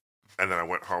broke. And then I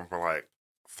went home for like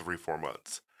 3-4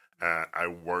 months. And I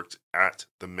worked at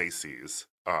the Macy's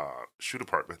shoe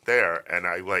department there. And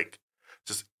I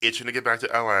just itching to get back to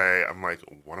LA. I'm like,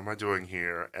 what am I doing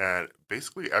here? And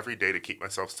basically every day to keep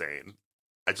myself sane,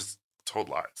 I just told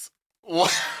lies.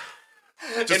 What?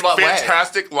 Just In what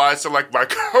fantastic lies to like my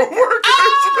coworkers.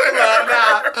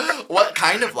 What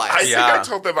kind of lies? I think I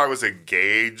told them I was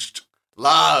engaged.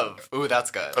 Love. Ooh,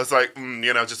 that's good. I was like,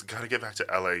 just gotta get back to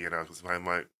LA, because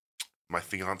my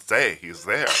fiance, he's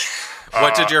there.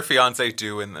 What did your fiance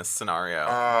do in this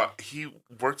scenario? He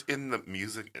worked in the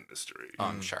music industry.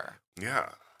 I'm sure. Yeah.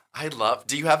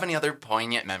 Do you have any other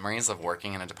poignant memories of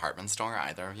working in a department store,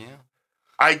 either of you?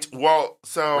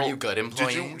 Were you good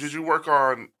employees? Did you work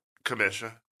on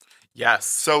commission? Yes.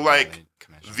 So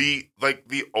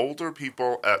the older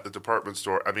people at the department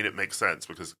store, I mean, it makes sense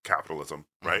because capitalism,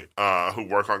 right? Who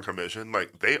work on commission,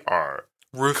 they are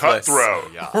ruthless.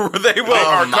 Cutthroat. Yeah. They will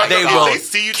if they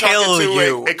see you kill talking to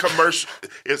you. a commercial,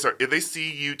 if they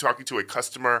see you talking to a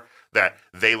customer that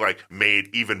they made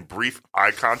even brief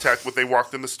eye contact when they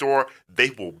walked in the store,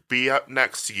 they will be up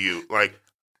next to you.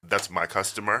 That's my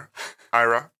customer,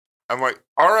 Ira. I'm like,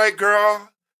 all right, girl,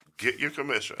 get your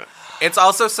commission. It's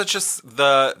also such I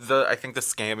think the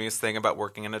scammiest thing about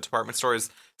working in a department store is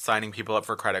signing people up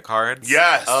for credit cards.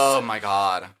 Yes. Oh my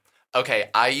God. Okay,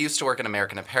 I used to work at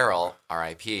American Apparel,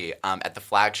 RIP, at the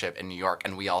flagship in New York,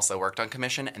 and we also worked on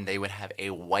commission, and they would have a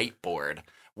whiteboard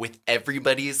with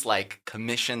everybody's like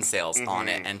commission sales on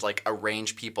it, and like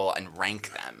arrange people and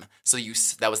rank them. So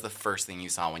that was the first thing you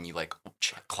saw when you like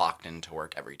clocked into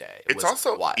work every day. It's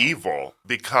also evil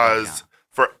because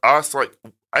for us, like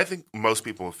I think most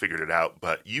people have figured it out,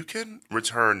 but you can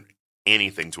return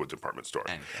anything to a department store.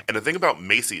 And the thing about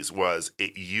Macy's was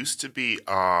it used to be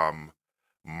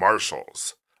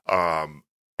Marshalls.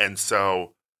 And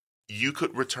so you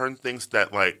could return things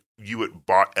that like you had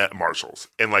bought at Marshalls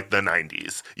in like the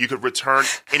 90s. You could return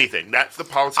anything. That's the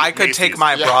policy. I could take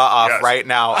my bra off right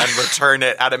now and return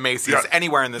it at a Macy's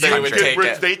anywhere in this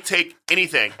country. They take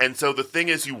anything. And so the thing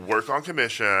is, you work on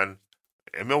commission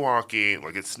in Milwaukee,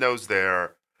 like it snows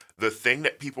there. The thing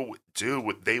that people would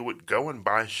do, they would go and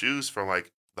buy shoes for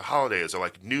like the holidays or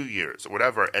like New Year's or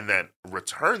whatever, and then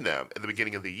return them at the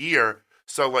beginning of the year.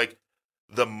 So like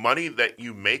the money that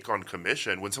you make on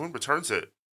commission, when someone returns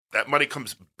it, that money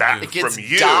comes back from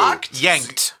you.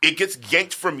 Yanked. It gets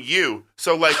yanked from you.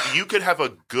 So like you could have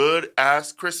a good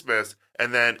ass Christmas,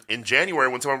 and then in January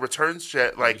when someone returns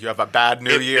shit, like you have a bad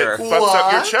New Year. It fucks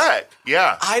up your check.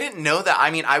 Yeah. I didn't know that.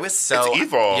 I mean, I was so It's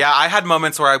evil. Yeah, I had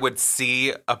moments where I would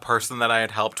see a person that I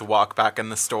had helped walk back in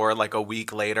the store like a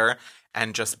week later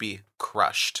and just be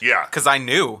crushed. Yeah. Because I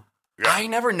knew. Yeah. I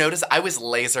never noticed. I was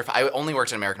I only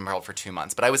worked at American Apparel for 2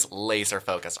 months, but I was laser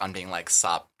focused on being like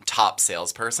top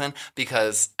salesperson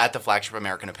because at the flagship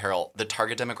American Apparel, the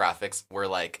target demographics were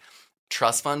like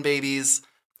trust fund babies,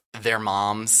 their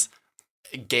moms,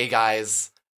 gay guys,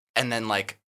 and then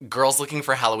like girls looking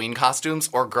for Halloween costumes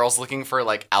or girls looking for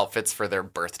like outfits for their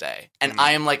birthday. And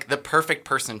I am like the perfect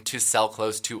person to sell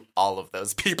clothes to all of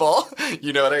those people.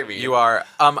 You know what I mean? You are.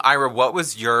 Ira, what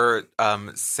was your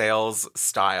sales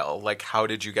style? Like, how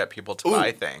did you get people to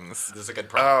buy things? This is a good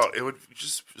product. Oh, it would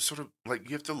just sort of like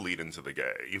you have to lead into the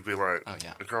gay. You'd be like, "Oh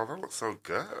yeah, girl, that looks so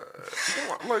good.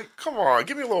 Come on,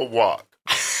 give me a little walk."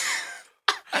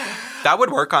 That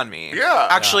would work on me. Yeah.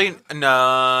 Actually, no,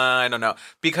 I don't know.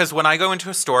 Because when I go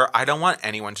into a store, I don't want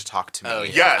anyone to talk to me. Oh,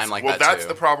 yeah. Yes. I'm like well, that that's too.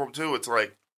 the problem too. It's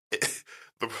like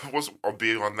I'll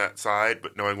be on that side,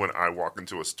 but knowing when I walk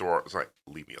into a store, it's like,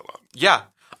 leave me alone. Yeah.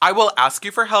 I will ask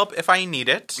you for help if I need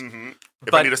it.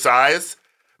 If I need a size,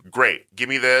 great. Give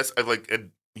me this.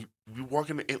 You walk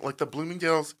in like the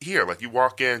Bloomingdale's here. Like you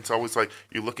walk in, it's always like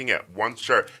you're looking at one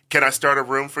shirt. Can I start a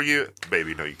room for you,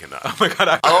 baby? No, you cannot. Oh my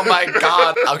god! Oh my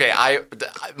god! Okay,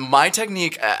 my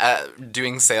technique at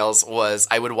doing sales was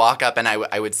I would walk up and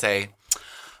I would say,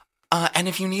 and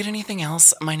if you need anything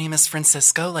else, my name is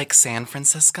Francisco, like San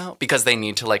Francisco, because they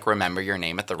need to like remember your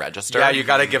name at the register. Yeah, you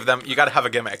gotta have a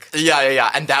gimmick. Yeah,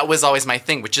 and that was always my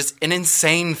thing, which is an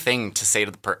insane thing to say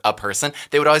to a person.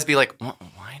 They would always be like,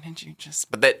 why did you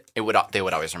just? But they would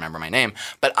always remember my name.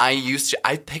 But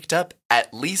I picked up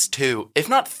at least 2, if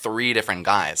not 3 different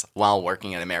guys while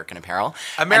working at American Apparel.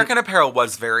 American Apparel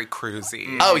was very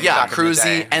cruisy. Oh yeah,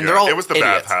 cruisy, and they're all it was the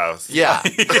idiots. bathhouse. Yeah,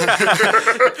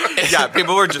 yeah.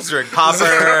 People were just drinking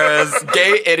poppers,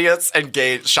 gay idiots, and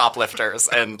gay shoplifters,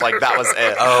 and like that was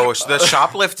it. Oh, the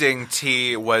shoplifting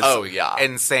tea was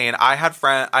insane. I had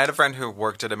a friend who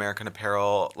worked at American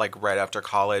Apparel like right after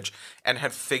college and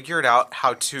had figured out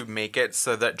how to make it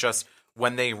so that just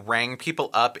when they rang people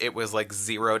up, it was like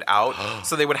zeroed out.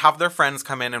 So they would have their friends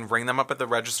come in and ring them up at the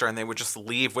register, and they would just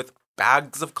leave with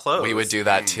bags of clothes. We would do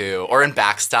that too. Or in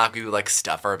backstock, we would like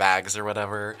stuff our bags or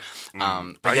whatever.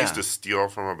 I used to steal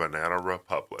from a Banana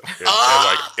Republic.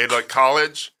 In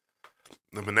college,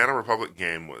 the Banana Republic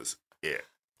game was it.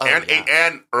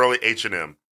 And early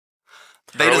H&M.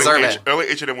 They deserve it. Early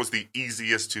H&M was the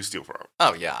easiest to steal from.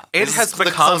 Oh yeah, it has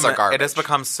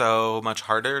become so much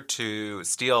harder to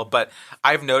steal. But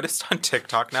I've noticed on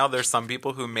TikTok now, there's some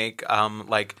people who make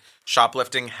like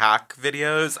shoplifting hack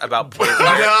videos about places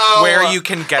where you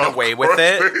can get away with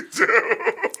it.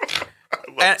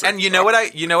 And you know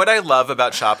what I love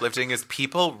about shoplifting is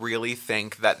people really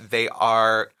think that they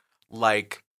are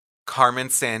like Carmen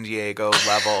Sandiego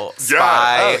level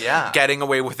spy getting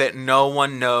away with it. No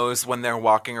one knows when they're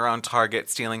walking around Target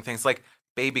stealing things. Like,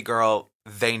 baby girl,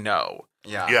 they know.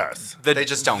 Yeah. Yes. They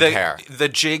just don't care. The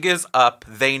jig is up.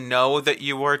 They know that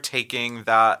you are taking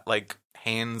that like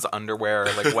Hanes underwear,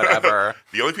 like whatever.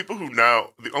 The only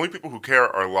people who care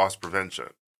are loss prevention.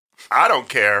 I don't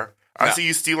care. I see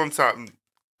you stealing something.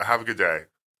 Have a good day.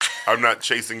 I'm not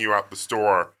chasing you out the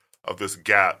store of this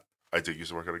Gap. I did used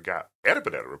to work at a Gap and a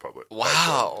Banana Republic.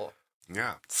 Wow.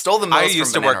 Yeah. Stole the most. I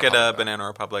used to Banana work Republic, at a Banana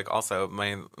Republic also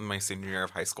my senior year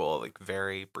of high school, like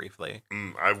very briefly.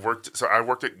 I worked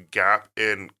at Gap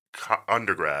in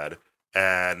undergrad,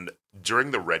 and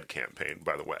during the Red campaign,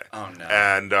 by the way. Oh no!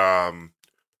 And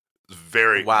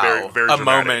very, wow. very, very a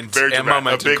dramatic, moment, very dramatic, a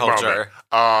moment big in culture.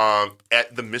 Moment.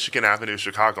 At the Michigan Avenue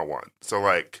Chicago one. So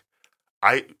like,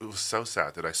 it was so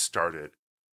sad that I started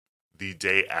the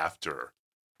day after.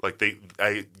 Like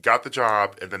I got the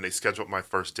job, and then they scheduled my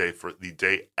first day for the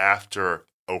day after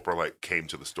Oprah like came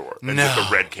to the store and did the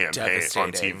Red campaign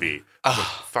on TV. Like,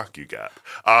 fuck you, Gap.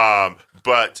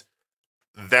 But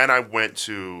then I went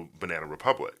to Banana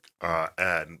Republic,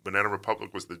 and Banana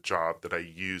Republic was the job that I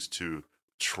used to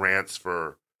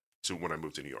transfer to when I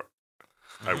moved to New York.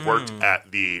 I worked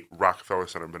at the Rockefeller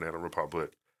Center Banana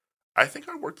Republic. I think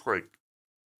I worked like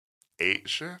 8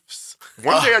 shifts.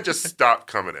 One day I just stopped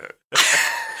coming in.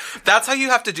 That's how you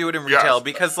have to do it in retail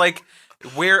because like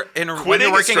when you're working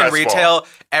in stressful. retail,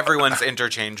 everyone's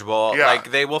interchangeable. Yeah. Like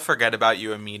they will forget about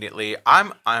you immediately.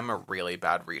 I'm a really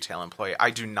bad retail employee. I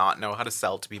do not know how to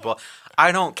sell to people.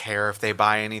 I don't care if they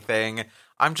buy anything.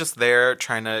 I'm just there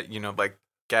trying to, like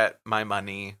get my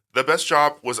money. The best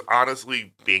job was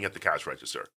honestly being at the cash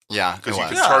register. Yeah, because you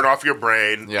could turn off your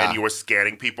brain and you were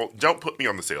scanning people. Don't put me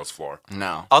on the sales floor.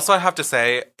 No. Also, I have to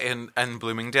say, in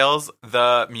Bloomingdale's,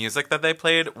 the music that they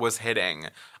played was hitting.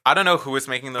 I don't know who was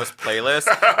making those playlists,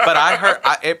 but I heard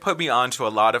it put me on to a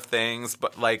lot of things,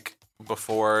 but like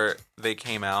before they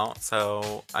came out.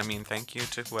 So, I mean, thank you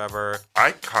to whoever.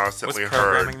 I constantly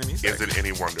heard "Is It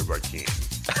Any Wonder" by Keen.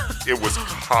 It was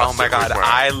constantly. Oh my God, playing.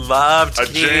 I loved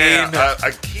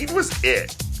Keen. Keen was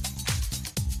it.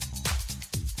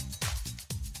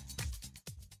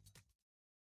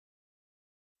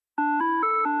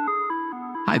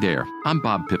 Hi there, I'm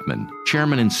Bob Pittman,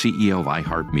 Chairman and CEO of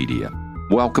iHeartMedia.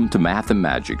 Welcome to Math and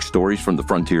Magic, Stories from the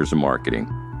Frontiers of Marketing.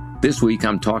 This week,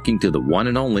 I'm talking to the one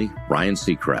and only Ryan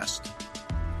Seacrest.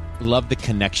 Love the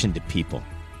connection to people.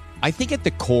 I think at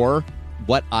the core,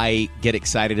 what I get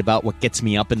excited about, what gets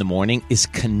me up in the morning, is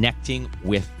connecting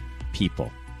with people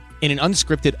in an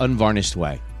unscripted, unvarnished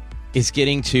way. Is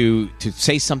getting to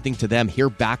say something to them, hear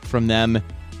back from them,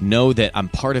 know that I'm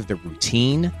part of the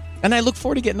routine. And I look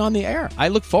forward to getting on the air. I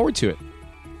look forward to it.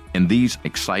 In these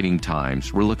exciting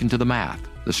times, we're looking to the math,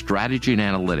 the strategy and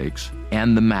analytics,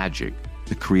 and the magic,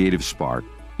 the creative spark,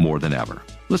 more than ever.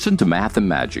 Listen to Math and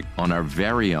Magic on our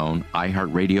very own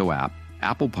iHeartRadio app,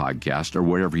 Apple Podcast, or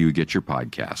wherever you get your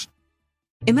podcast.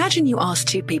 Imagine you ask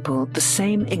 2 people the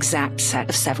same exact set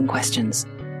of 7 questions.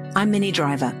 I'm Minnie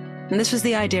Driver, and this was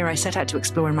the idea I set out to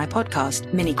explore in my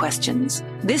podcast, Mini Questions.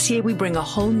 This year, we bring a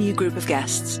whole new group of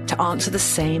guests to answer the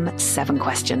same 7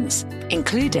 questions,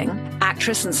 including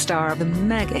actress and star of the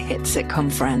mega hit sitcom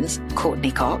Friends,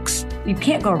 Courtney Cox. You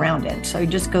can't go around it, so you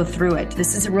just go through it.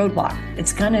 This is a roadblock.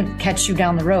 It's going to catch you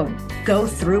down the road. Go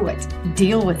through it.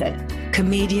 Deal with it.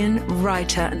 Comedian,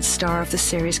 writer, and star of the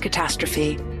series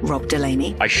Catastrophe, Rob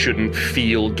Delaney. I shouldn't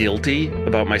feel guilty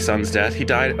about my son's death. He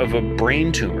died of a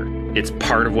brain tumor. It's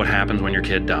part of what happens when your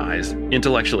kid dies.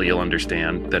 Intellectually, you'll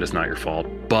understand that it's not your fault,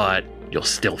 but you'll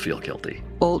still feel guilty.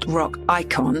 Alt-rock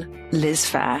icon, Liz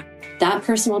Phair. That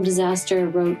personal disaster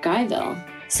wrote Guyville.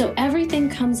 So everything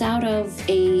comes out of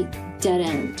a dead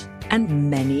end. And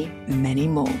many, many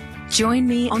more. Join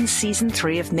me on Season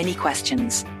 3 of Mini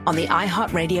Questions on the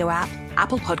iHeartRadio app,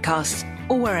 Apple Podcasts,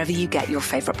 or wherever you get your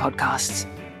favorite podcasts.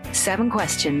 7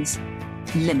 questions,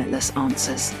 limitless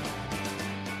answers.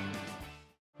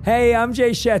 Hey, I'm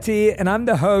Jay Shetty, and I'm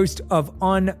the host of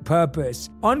On Purpose.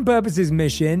 On Purpose's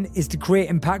mission is to create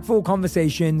impactful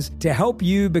conversations to help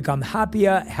you become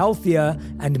happier, healthier,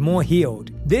 and more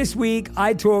healed. This week,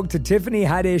 I talked to Tiffany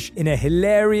Haddish in a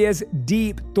hilarious,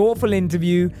 deep, thoughtful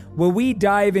interview where we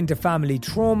dive into family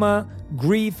trauma,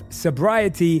 grief,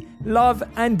 sobriety, love,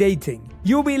 and dating.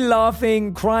 You'll be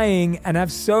laughing, crying, and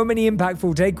have so many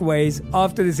impactful takeaways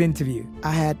after this interview.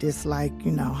 I had this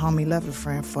homie lover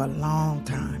friend for a long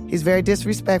time. He's very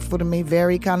disrespectful to me,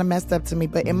 very kind of messed up to me.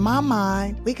 But in my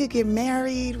mind, we could get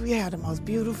married. We had the most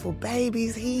beautiful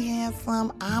babies. He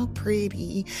handsome, I'm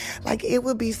pretty. Like, it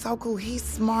would be so cool. He's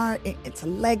smart and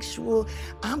intellectual.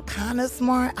 I'm kind of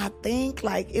smart, I think.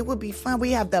 Like, it would be fun.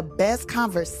 We have the best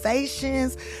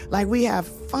conversations. Like, we have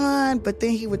fun, but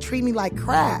then he would treat me like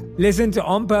crap. Listen to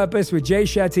On Purpose with Jay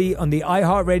Shetty on the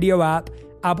iHeartRadio app,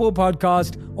 Apple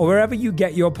Podcast, or wherever you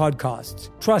get your podcasts.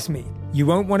 Trust me, you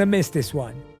won't want to miss this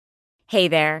one. Hey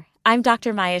there, I'm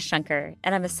Dr. Maya Shankar,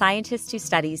 and I'm a scientist who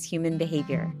studies human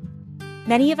behavior.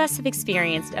 Many of us have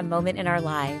experienced a moment in our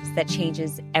lives that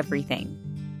changes everything.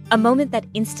 A moment that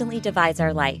instantly divides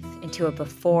our life into a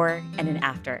before and an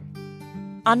after.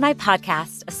 On my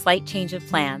podcast, A Slight Change of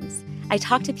Plans, I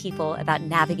talk to people about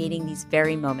navigating these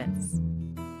very moments.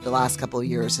 The last couple of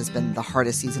years has been the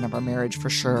hardest season of our marriage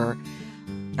for sure.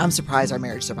 I'm surprised our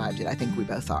marriage survived it. I think we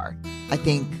both are. I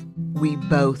think we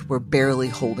both were barely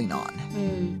holding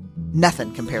on.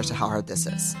 Nothing compares to how hard this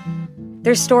is.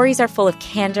 Their stories are full of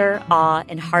candor, awe,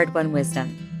 and hard-won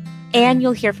wisdom. And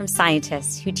you'll hear from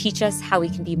scientists who teach us how we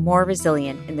can be more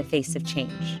resilient in the face of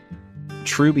change.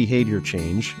 True behavior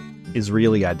change is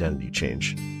really identity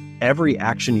change. Every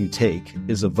action you take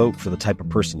is a vote for the type of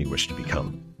person you wish to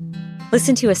become.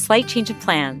 Listen to A Slight Change of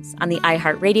Plans on the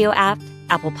iHeartRadio app,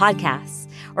 Apple Podcasts,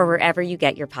 or wherever you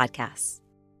get your podcasts.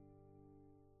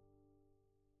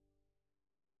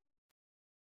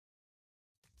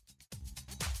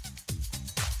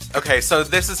 Okay, so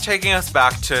this is taking us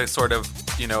back to sort of,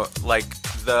 like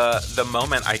the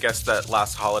moment, I guess, that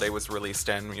Last Holiday was released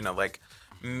in, like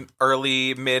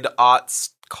early mid-aughts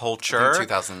culture. I think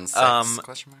 2006,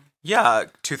 question mark? Yeah,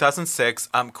 2006.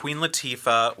 Queen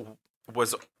Latifah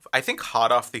was, I think,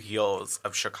 hot off the heels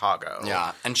of Chicago.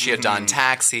 Yeah, and she had done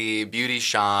Taxi, Beauty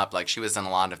Shop, like she was in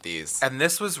a lot of these. And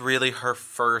this was really her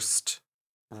first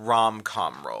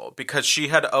rom-com role because she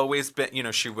had always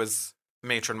been, she was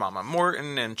Matron Mama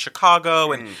Morton in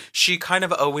Chicago, and she kind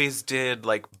of always did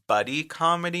like buddy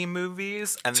comedy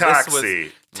movies. And Taxi. This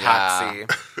was Taxi,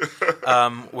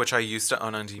 which I used to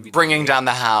own on DVD. Bringing Down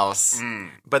the House.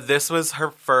 But this was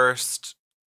her first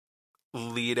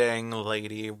leading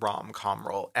lady rom-com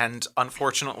role, and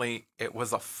unfortunately it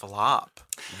was a flop.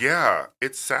 Yeah,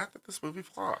 it's sad that this movie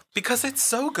flopped because it's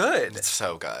so good. It's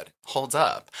so good. Holds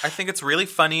up. I think it's really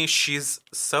funny. She's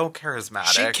so charismatic.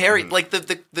 She carried like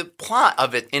the plot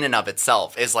of it in and of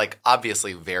itself is like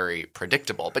obviously very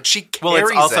predictable, but she carries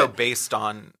it's also it. based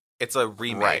on it's a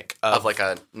remake of like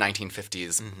a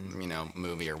 1950s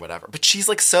movie or whatever. But she's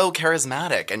like so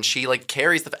charismatic, and she like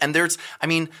carries and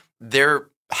there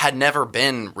had never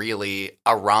been really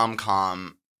a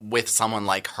rom-com with someone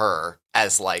like her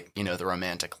as like, the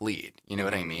romantic lead. You know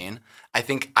what I mean?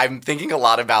 I'm thinking a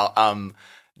lot about,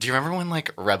 do you remember when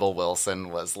like Rebel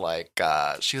Wilson was like,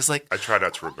 she was like... I try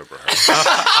not to remember her.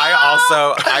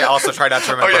 I also try not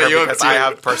to remember her because I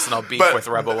have personal beef with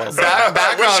Rebel Wilson.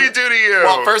 What'd she do to you?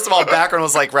 Well, first of all, background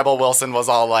was like Rebel Wilson was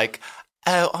all like,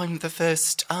 oh, I'm the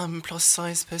first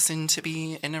plus-size person to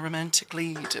be in a romantic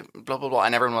lead, blah, blah, blah.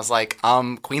 And everyone was like,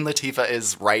 Queen Latifah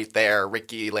is right there.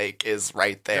 Ricki Lake is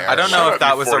right there. I don't know if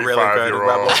that was a really good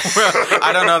Rebel. I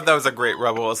don't know if that was a great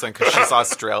Rebel Wilson because she's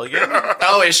Australian.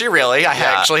 Oh, is she really? I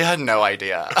actually had no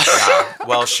idea. Yeah.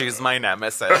 Well, she's my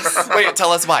nemesis. Wait,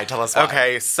 tell us why.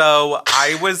 Okay, so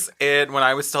when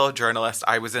I was still a journalist,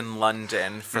 I was in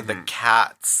London for the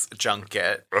Cats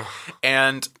junket.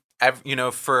 And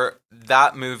for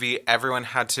that movie, everyone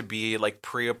had to be like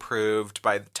pre-approved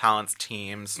by the talents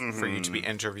teams for you to be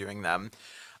interviewing them.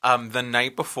 The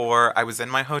night before, I was in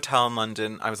my hotel in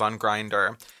London. I was on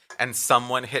Grindr, and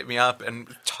someone hit me up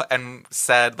and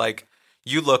said like,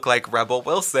 "You look like Rebel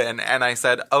Wilson," and I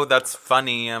said, "Oh, that's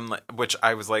funny." Which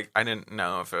I was like, I didn't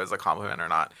know if it was a compliment or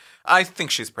not. I think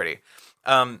she's pretty,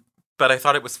 but I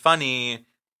thought it was funny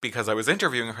because I was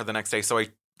interviewing her the next day, so I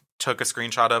took a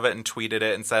screenshot of it and tweeted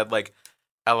it and said like,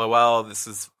 LOL, this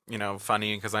is,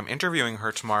 funny because I'm interviewing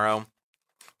her tomorrow.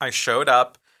 I showed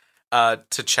up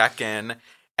to check in,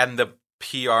 and the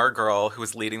PR girl who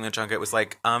was leading the junket was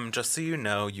like, just so you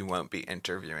know, you won't be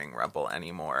interviewing Rebel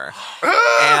anymore.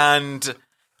 and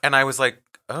I was like,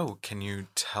 oh, can you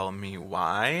tell me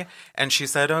why? And she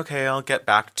said, okay, I'll get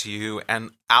back to you.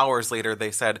 And hours later they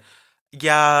said,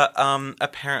 yeah,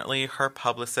 apparently her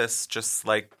publicist just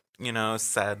like,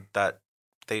 said that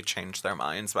they changed their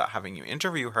minds about having you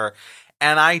interview her.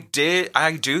 And I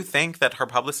do think that her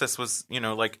publicist was,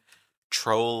 like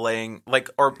trolling,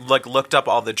 or looked up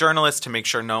all the journalists to make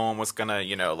sure no one was gonna,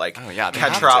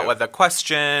 catch her out with a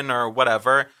question or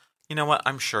whatever. You know what?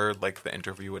 I'm sure like the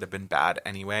interview would have been bad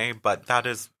anyway, but that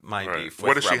is my beef with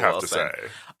What does she have Wilson. to say?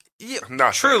 Yeah,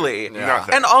 Nothing. Truly.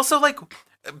 Nothing. And also like,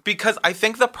 because I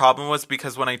think the problem was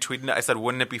because when I tweeted it, I said,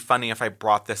 wouldn't it be funny if I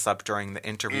brought this up during the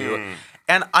interview?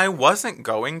 And I wasn't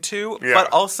going to,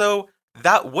 but also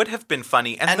that would have been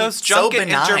funny. And those junket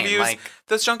interviews,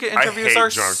 are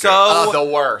so the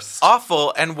worst,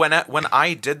 awful. And when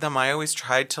I did them, I always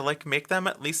tried to like make them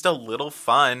at least a little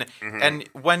fun. And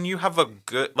when you have a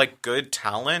good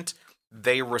talent,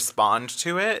 they respond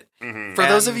to it. For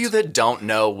those of you that don't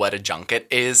know what a junket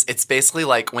is, it's basically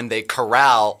like when they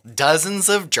corral dozens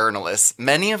of journalists,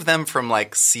 many of them from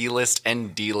like C-list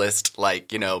and D-list,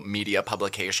 media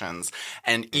publications,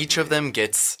 and each of them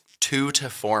gets 2 to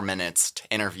 4 minutes to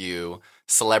interview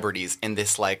celebrities in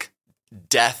this like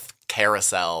death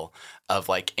carousel of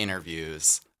like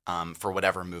interviews for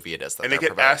whatever movie it is that and they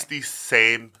get asked the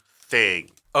same thing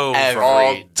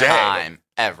Every time.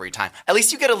 Every time. At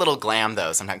least you get a little glam,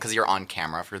 though, sometimes, because you're on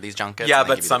camera for these junkets. Yeah,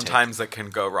 but sometimes it can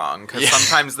go wrong. Because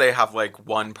sometimes they have, like,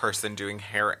 one person doing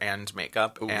hair and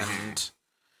makeup, and...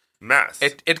 Mess.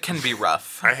 It can be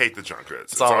rough. I hate the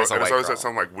junkets. It's always at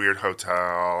some, like, weird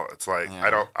hotel. It's like,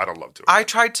 I don't love doing it. I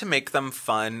tried to make them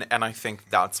fun, and I think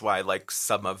that's why, like,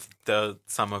 some of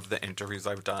the interviews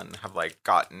I've done have, like,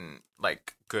 gotten,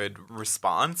 like, good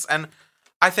response. And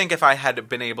I think if I had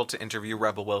been able to interview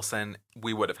Rebel Wilson,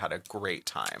 we would have had a great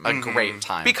time. A great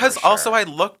time. Because also I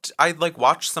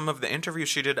watched some of the interviews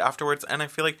she did afterwards, and I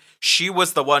feel like she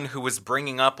was the one who was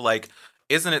bringing up, like,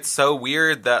 isn't it so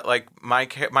weird that, like, my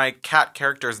cat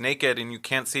character is naked and you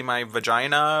can't see my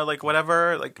vagina, like,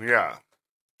 whatever? Like, yeah.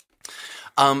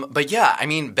 But yeah, I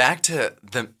mean, back to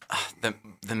the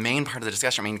main part of the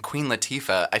discussion. I mean, Queen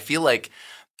Latifah, I feel like,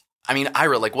 I mean,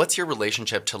 Ira, like, what's your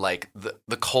relationship to, like,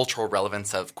 the cultural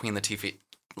relevance of Queen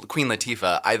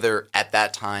Latifah, either at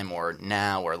that time or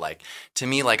now, or, like, to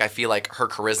me, like, I feel like her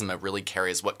charisma really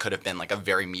carries what could have been, like, a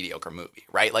very mediocre movie,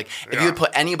 right? Like, if you had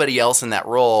put anybody else in that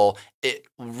role, it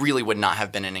really would not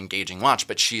have been an engaging watch,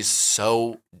 but she's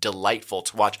so delightful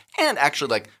to watch. And actually,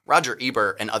 like, Roger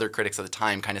Ebert and other critics at the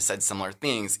time kind of said similar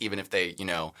things, even if they, you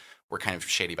know, were kind of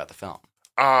shady about the film.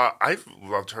 I've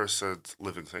loved her since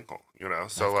Living Single, you know?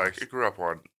 So, like, I grew up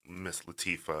on Miss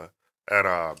Latifah,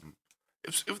 and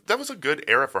that was a good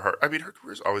era for her. I mean, her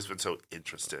career's always been so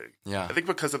interesting. Yeah. I think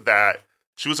because of that,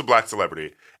 she was a black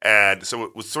celebrity. And so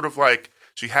it was sort of like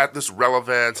she had this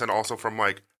relevance, and also from,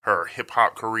 like, her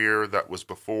hip-hop career that was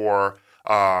before,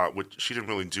 which she didn't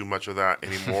really do much of that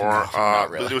anymore. Not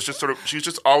really. It was just sort of, she's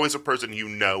just always a person you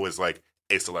know is, like,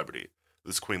 a celebrity.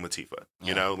 This Queen Latifah,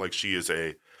 you know? Like, she is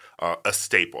a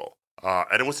staple.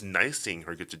 And it was nice seeing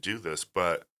her get to do this,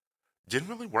 but didn't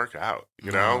really work out,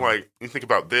 you know? Like, you think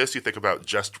about this, you think about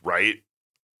Just Right.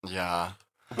 Yeah.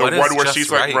 The one where she's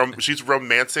right? Like she's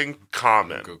romancing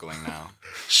Common. I'm Googling now.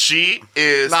 She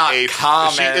is a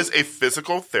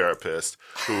physical therapist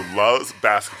who loves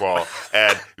basketball,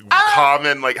 and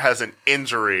Common, like, has an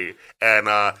injury,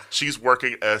 and she's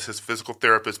working as his physical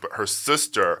therapist, but her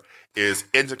sister is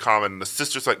into Common, and the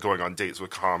sister's, like, going on dates with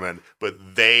Common,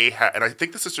 but they have, and I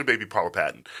think the sister may be Paula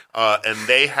Patton,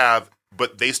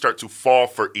 but they start to fall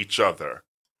for each other.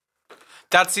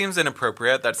 That seems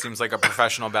inappropriate. That seems like a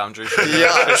professional boundary.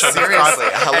 Yeah, seriously.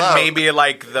 Hello. And maybe,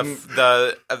 like,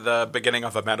 the beginning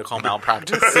of a medical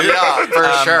malpractice. Yeah, for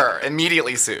sure.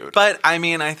 Immediately sued. But, I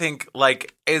mean, I think,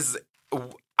 like,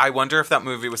 I wonder if that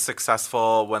movie was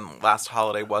successful when Last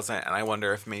Holiday wasn't, and I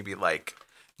wonder if maybe, like,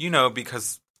 you know,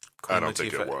 because Queen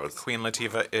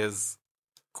Latifah is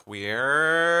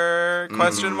queer,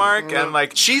 question mark, and,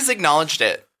 like... She's acknowledged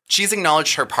it. She's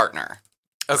acknowledged her partner.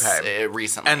 Okay.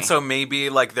 Recently. And so maybe,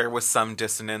 like, there was some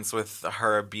dissonance with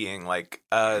her being, like,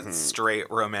 a straight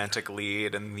romantic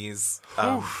lead in these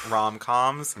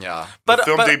rom-coms. Yeah. But the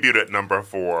film debuted at number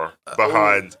 4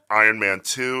 behind Iron Man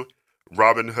 2,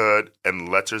 Robin Hood, and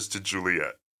Letters to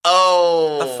Juliet.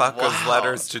 Oh, the fuck was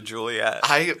Letters to Juliet?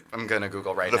 I am going to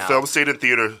Google right now. The film stayed in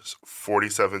theaters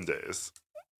 47 days.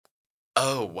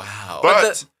 Oh, wow.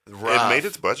 But it made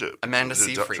its budget. Amanda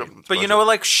Seyfried. But you know,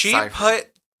 like, she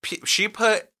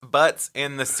put butts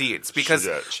in the seats, because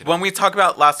when we talk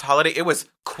about Last Holiday, it was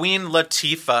Queen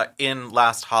Latifah in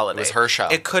Last Holiday. It was her show.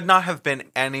 It could not have been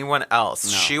anyone else.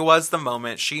 No. She was the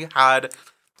moment. She had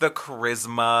the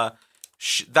charisma.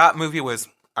 That movie was,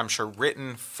 I'm sure,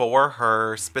 written for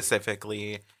her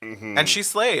specifically, and she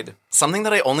slayed. Something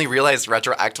that I only realized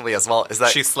retroactively as well is that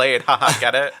she slayed. Haha,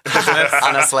 get it?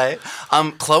 Honestly,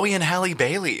 Chloe and Halle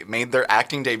Bailey made their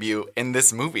acting debut in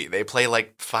this movie. They play,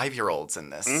 like, 5-year-olds in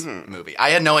this movie.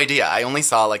 I had no idea. I only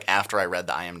saw, like, after I read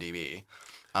the IMDb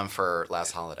for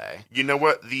Last Holiday. You know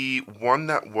what? The one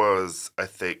that was, I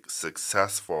think,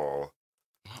 successful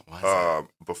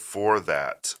before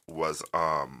that was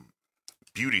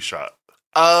Beauty Shot.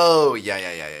 Oh,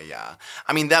 yeah.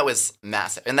 I mean, that was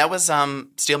massive. And that was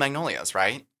Steel Magnolias,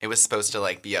 right? It was supposed to,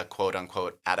 like, be a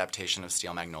quote-unquote adaptation of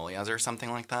Steel Magnolias or something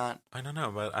like that. I don't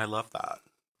know, but I love that.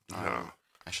 Yeah.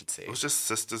 I should see. It was just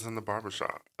Sisters in the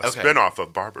Barbershop. A spinoff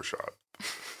of Barbershop.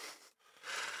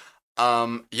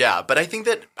 Yeah, but I think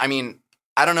that, I mean,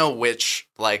 I don't know which,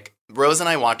 like, Rose and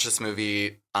I watched this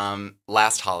movie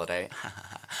last holiday.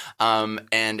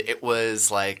 And it was,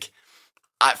 like...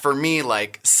 for me,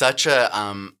 like, such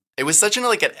a, it was such an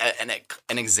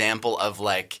example of,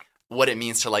 like, what it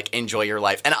means to, like, enjoy your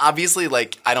life. And obviously,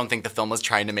 like, I don't think the film was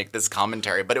trying to make this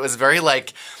commentary, but it was very,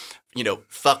 like, you know,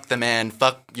 fuck the man,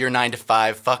 fuck your 9 to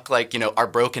 5, fuck, like, you know, our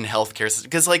broken healthcare system.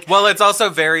 Because, like... Well, it's also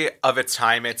very of its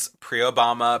time. It's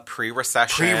pre-Obama,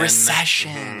 pre-recession.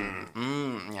 Pre-recession.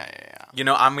 Yeah.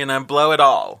 I'm going to blow it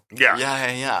all.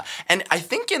 Yeah. And I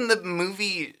think in the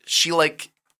movie,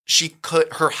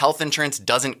 her health insurance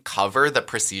doesn't cover the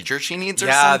procedure she needs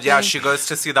or something. Yeah, she goes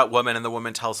to see that woman and the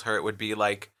woman tells her it would be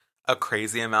like a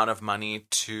crazy amount of money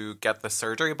to get the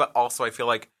surgery. But also I feel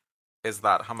like, is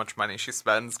that how much money she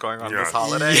spends going on this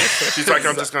holiday? Yeah. She's like,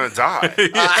 I'm just going to die.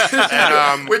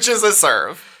 And, which is a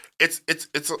serve. It's.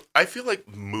 I feel like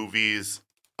movies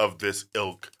of this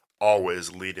ilk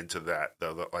always lead into that,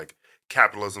 though. Like,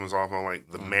 capitalism is often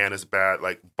like the man is bad,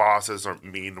 like bosses are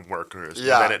mean workers.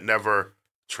 Yeah. And then it never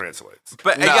translates.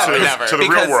 But to the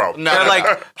real world. They're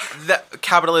like,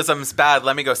 capitalism's bad.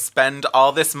 Let me go spend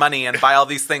all this money and buy all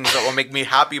these things that will make me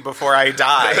happy before I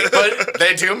die. But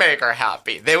they do make her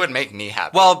happy. They would make me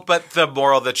happy. Well, but the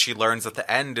moral that she learns at the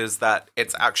end is that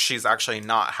she's actually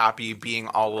not happy being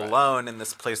all alone in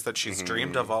this place that she's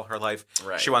dreamed of all her life.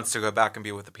 Right. She wants to go back and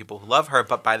be with the people who love her.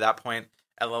 But by that point,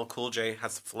 LL Cool J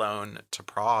has flown to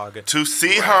Prague to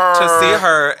see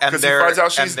her, and because he finds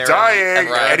out she's dying,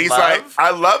 and he's like, "I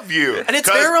love you," and it's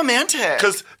very romantic.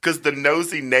 Because the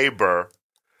nosy neighbor,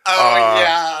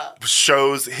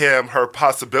 shows him her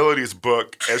possibilities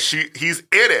book, and he's in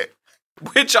it.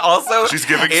 Which also she's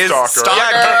giving stalker.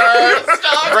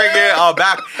 Bring it all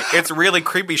back. It's really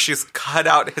creepy. She's cut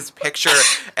out his picture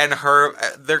and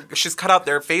she's cut out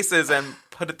their faces and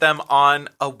put them on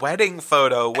a wedding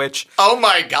photo, which... Oh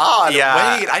my God.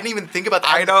 Yeah. Wait, I didn't even think about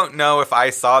that. I don't know if I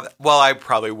saw that. Well, I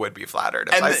probably would be flattered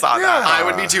if I saw that. I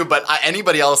would be too, but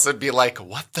anybody else would be like,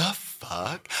 what the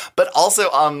fuck? But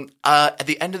also, at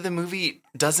the end of the movie,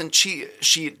 doesn't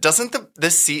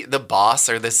the boss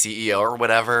or the CEO or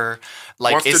whatever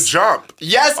wants to jump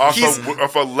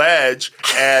off a ledge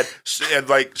and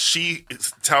she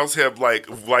tells him like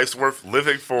life's worth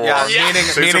living for.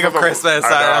 Meaning of Christmas or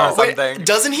something. Wait,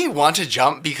 doesn't he want to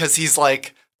jump because he's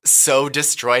like so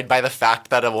destroyed by the fact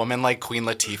that a woman like Queen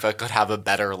Latifah could have a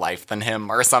better life than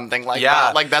him or something like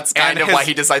that? Like that's kind of why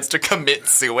he decides to commit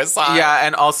suicide. Yeah,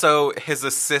 and also his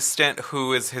assistant,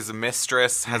 who is his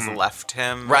mistress, has left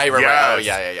him. Right. Oh,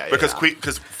 yeah.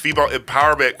 Because female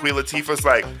empowerment, Queen Latifah's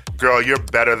like, girl, you're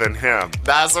better than him.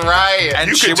 That's right. And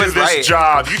you could do this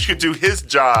job. You should do his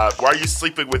job. Why are you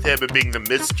sleeping with him and being the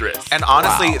mistress? And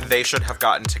honestly, they should have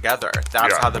gotten together.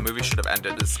 That's how the movie should have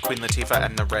ended, is Queen Latifah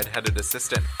and the redheaded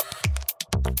assistant.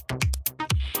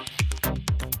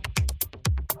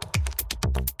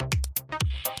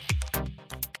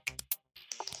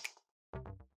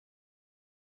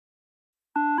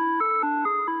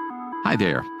 Hi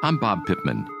there, I'm Bob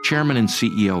Pittman, Chairman and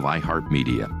CEO of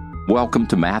iHeartMedia. Welcome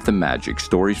to Math and Magic,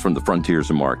 Stories from the Frontiers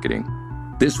of Marketing.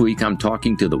 This week, I'm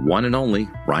talking to the one and only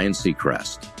Ryan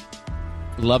Seacrest.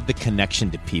 Love the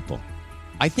connection to people.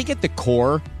 I think at the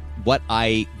core, what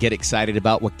I get excited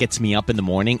about, what gets me up in the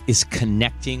morning, is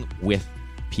connecting with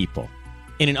people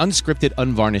in an unscripted,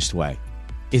 unvarnished way.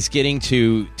 Is getting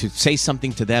to say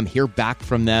something to them, hear back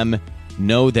from them,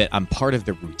 know that I'm part of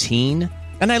the routine.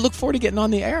 And I look forward to getting on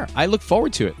the air. I look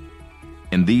forward to it.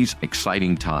 In these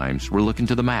exciting times, we're looking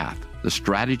to the math, the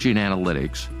strategy and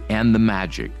analytics, and the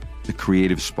magic, the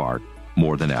creative spark,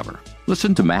 more than ever.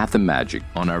 Listen to Math and Magic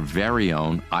on our very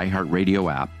own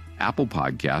iHeartRadio app, Apple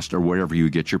Podcast, or wherever you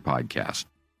get your podcast.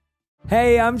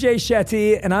 Hey, I'm Jay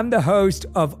Shetty, and I'm the host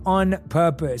of On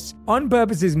Purpose. On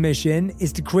Purpose's mission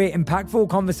is to create impactful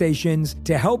conversations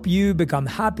to help you become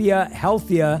happier,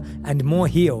 healthier, and more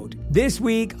healed. This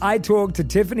week, I talked to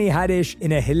Tiffany Haddish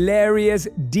in a hilarious,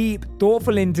 deep,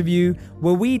 thoughtful interview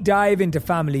where we dive into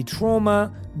family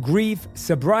trauma, grief,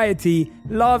 sobriety,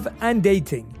 love, and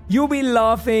dating. You'll be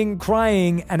laughing,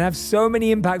 crying, and have so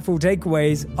many impactful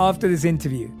takeaways after this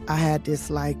interview. I had this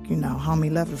homie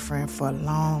lover friend for a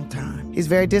long time. He's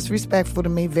very disrespectful to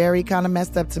me, very kind of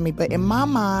messed up to me. But in my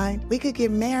mind, we could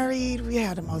get married. We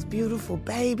had the most beautiful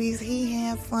babies. He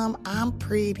handsome, I'm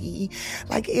pretty.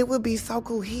 Like, it would be so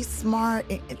cool. He's smart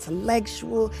and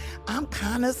intellectual. I'm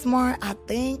kind of smart, I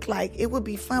think. Like, it would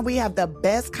be fun. We have the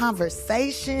best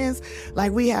conversations.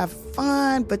 Like, we have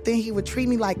fun, but then he would treat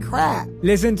me like crap.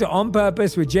 Listen to On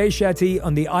Purpose with Jay Shetty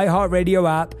on the iHeartRadio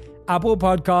app, Apple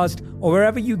Podcast, or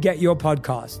wherever you get your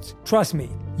podcasts. Trust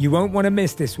me, you won't want to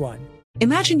miss this one.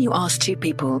 Imagine you ask two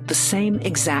people the same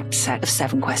exact set of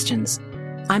 7 questions.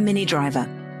 I'm Minnie Driver,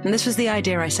 and this was the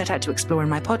idea I set out to explore in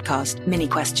my podcast, Mini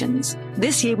Questions.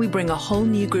 This year, we bring a whole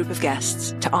new group of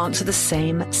guests to answer the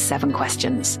same 7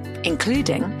 questions,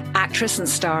 including actress and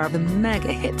star of the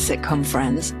mega hit sitcom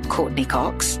Friends, Courtney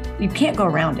Cox. You can't go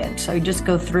around it, so you just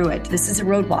go through it. This is a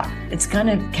roadblock. It's going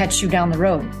to catch you down the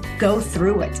road. Go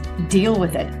through it. Deal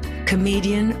with it.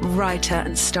 comedian, writer,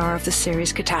 and star of the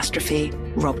series Catastrophe,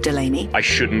 Rob Delaney. I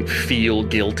shouldn't feel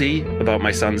guilty about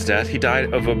my son's death. He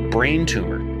died of a brain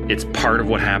tumor. It's part of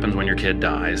what happens when your kid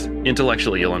dies.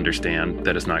 Intellectually, you'll understand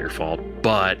that it's not your fault,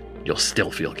 but you'll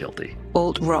still feel guilty.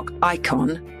 Alt-rock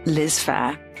icon, Liz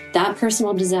Phair. That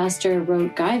personal disaster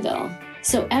wrote Guyville.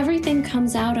 So everything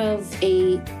comes out of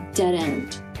a dead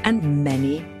end. And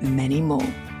many, many more.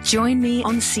 Join me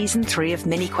on Season 3 of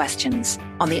Mini Questions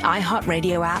on the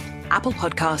iHeartRadio app, Apple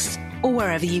Podcasts, or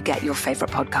wherever you get your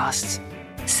favorite podcasts.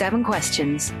 7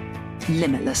 questions,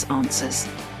 limitless answers.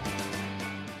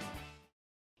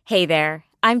 Hey there,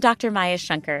 I'm Dr. Maya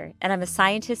Shankar, and I'm a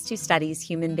scientist who studies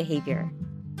human behavior.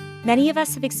 Many of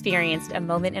us have experienced a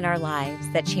moment in our lives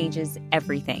that changes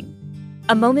everything.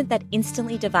 A moment that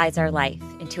instantly divides our life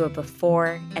into a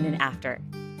before and an after.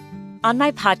 On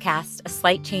my podcast, A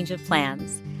Slight Change of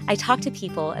Plans, I talk to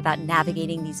people about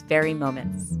navigating these very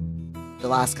moments. The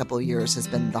last couple of years has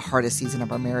been the hardest season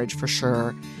of our marriage for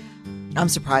sure. I'm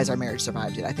surprised our marriage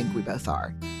survived it. I think we both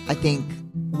are. I think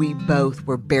we both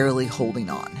were barely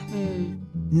holding on.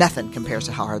 Nothing compares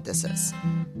to how hard this is.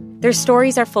 Their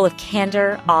stories are full of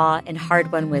candor, awe, and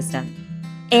hard-won wisdom.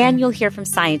 And you'll hear from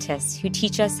scientists who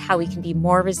teach us how we can be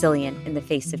more resilient in the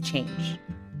face of change.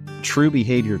 True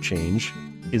behavior change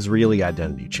is really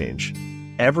identity change.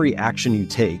 Every action you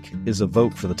take is a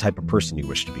vote for the type of person you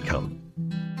wish to become.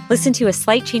 Listen to A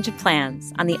Slight Change of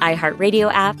Plans on the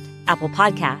iHeartRadio app, Apple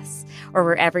Podcasts, or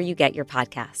wherever you get your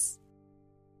podcasts.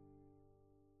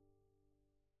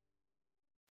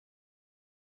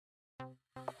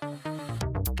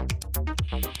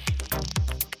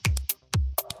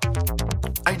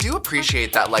 I do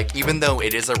appreciate that, like, even though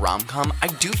it is a rom-com, I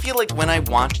do feel like when I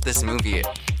watched this movie,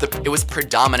 it was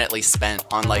predominantly spent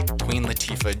on, like, Queen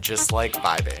Latifah just, like,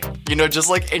 vibing. You know, just,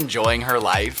 like, enjoying her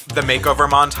life. The makeover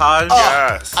montage? Oh,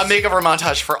 yes. A makeover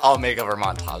montage for all makeover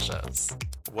montages.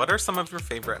 What are some of your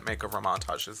favorite makeover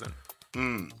montages?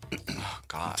 Oh,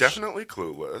 gosh. Definitely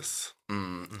Clueless.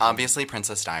 Obviously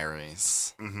Princess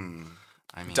Diaries.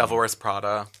 I mean, Devil Wears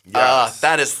Prada. Yes.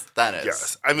 That is.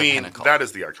 Yes, I mean pinnacle. that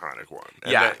is the iconic one.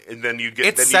 And and then you get.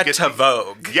 It's then set you get to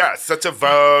Vogue. Yeah, set to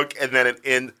Vogue, and then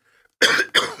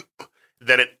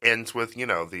then it ends with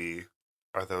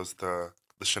are those the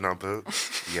Chanel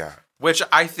boots? Yeah. Which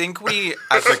I think we,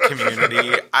 as a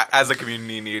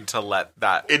community, need to let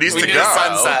that. It needs to go.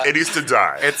 Sunset. It needs to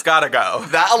die. It's gotta go.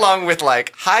 That along with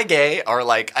like High Gay or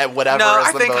like whatever. No, is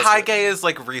I the think most... High Gay is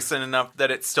like recent enough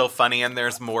that it's still funny and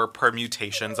there's more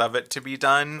permutations of it to be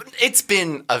done. It's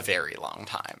been a very long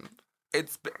time.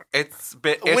 It's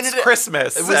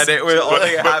Christmas and it will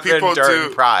only happen people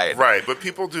during Pride. Right, but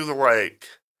people do the like.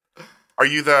 Are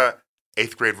you the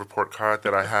 8th grade report card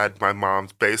that I had in my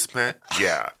mom's basement?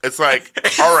 Yeah. It's like,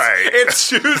 all right. It's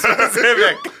shoe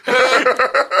specific.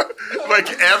 Like,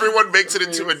 everyone makes it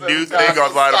into a new thing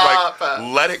online. I'm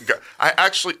like, let it go. I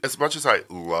actually, as much as I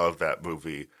love that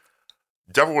movie,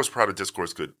 Devil Wears Prada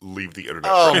discourse could leave the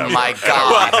internet. Oh forever, my and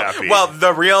I would be happy. Well,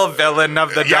 the real villain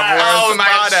of the Devil Wears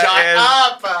Prada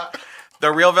is...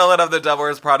 The real villain of the Devil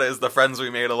Wears Prada is the friends we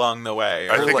made along the way.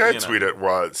 I think I tweeted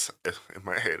once, in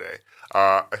my heyday,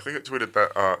 I think I tweeted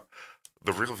that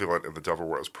the real villain in The Devil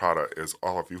Wears Prada is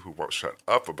all of you who won't shut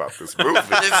up about this movie.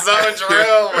 It's so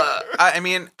true. I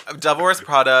mean, Devil Wears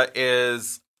Prada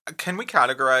is... Can we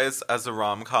categorize as a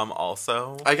rom-com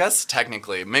also? I guess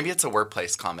technically. Maybe it's a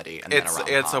workplace comedy and then a rom-com.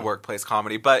 It's a workplace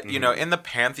comedy. But, you know, in the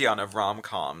pantheon of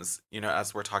rom-coms, you know,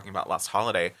 as we're talking about Last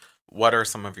Holiday, what are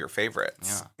some of your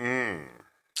favorites? Yeah.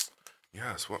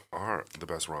 Yes, what are the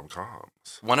best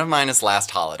rom-coms? One of mine is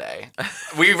Last Holiday.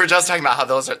 We were just talking about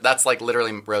how that's like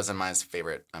literally Rose and Maya's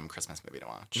favorite Christmas movie to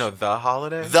watch. No, The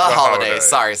Holiday? The Holiday.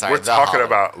 Sorry. We're talking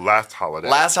about Last Holiday.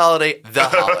 Last Holiday, The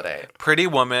Holiday. Pretty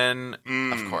Woman,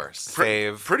 of course.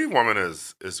 Fave. Pretty Woman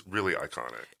is really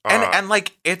iconic. And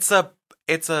like it's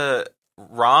a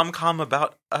rom-com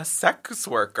about a sex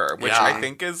worker, which I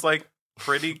think is like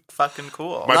pretty fucking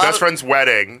cool. My best friend's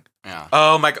wedding. Yeah.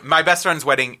 Oh my best friend's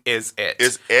wedding is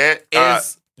it.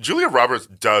 Julia Roberts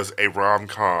does a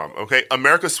rom-com. Okay,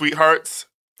 America's Sweethearts.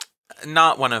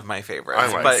 Not one of my favorites,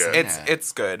 I like but it.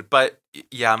 it's good. But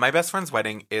yeah, My Best Friend's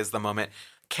Wedding is the moment.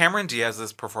 Cameron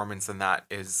Diaz's performance in that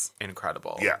is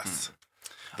incredible. Yes.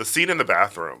 The scene in the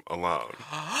bathroom alone.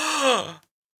 I've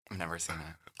never seen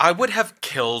it. I would have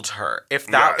killed her. If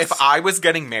I was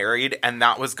getting married and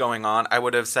that was going on, I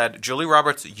would have said, Julie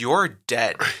Roberts, you're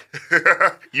dead.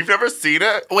 You've never seen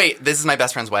it? Wait, this is My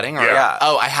Best Friend's Wedding? Or? Yeah.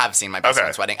 Oh, I have seen My Best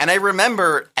Friend's Wedding. And I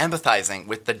remember empathizing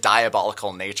with the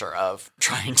diabolical nature of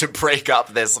trying to break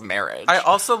up this marriage. I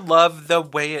also love the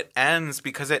way it ends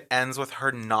because it ends with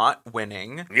her not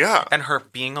winning. Yeah. And her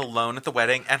being alone at the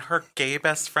wedding. And her gay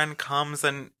best friend comes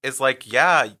and is like,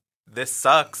 yeah, this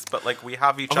sucks, but like we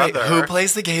have each other. Who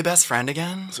plays the gay best friend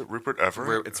again? Is it Rupert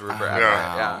Everett? It's Rupert Everett,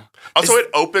 yeah. Also, it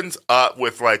opens up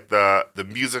with like the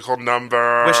musical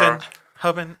number. Wishing,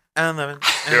 hoping, and living,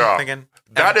 and thinking.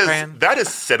 That is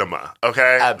cinema,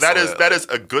 okay? Absolutely. That is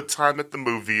a good time at the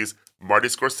movies. Marty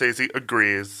Scorsese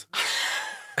agrees.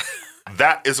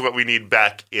 That is what we need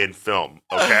back in film,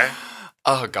 okay?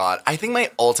 Oh, God. I think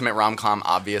my ultimate rom-com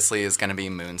obviously is going to be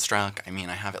Moonstruck. I mean,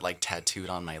 I have it, like,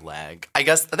 tattooed on my leg. I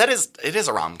guess it is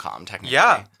a rom-com, technically.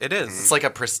 Yeah, it is. It's like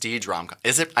a prestige rom-com.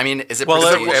 Is it? I mean, is it well,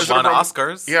 prestige? It won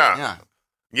Oscars. Yeah.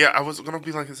 Yeah, I was going to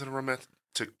be like, is it a romantic...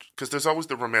 Because there's always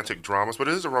the romantic dramas, but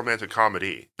it is a romantic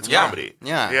comedy. It's a comedy.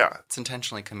 Yeah. It's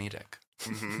intentionally comedic.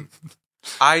 Mm-hmm.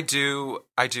 I do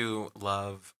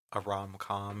love a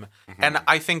rom-com. Mm-hmm. And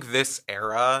I think this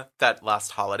era that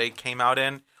Last Holiday came out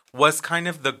in was kind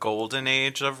of the golden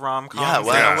age of rom-coms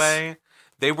in a way.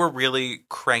 They were really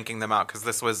cranking them out because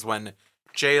this was when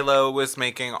J-Lo was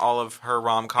making all of her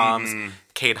rom-coms. Mm-hmm.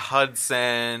 Kate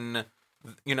Hudson,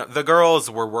 the girls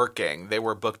were working. They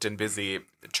were booked and busy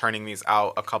churning these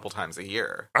out a couple times a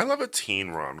year. I love a teen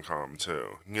rom-com too.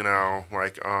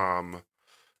 Like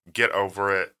Get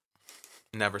Over It.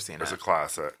 Never seen it. It's a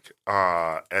classic.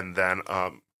 And then,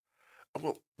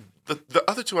 the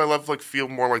other two I love feel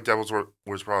more like Devil's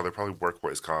Wears Prada. They're probably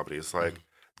workplace comedies. Like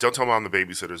Don't Tell Mom the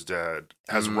Babysitter's Dead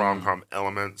has rom-com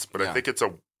elements, but I think it's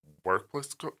a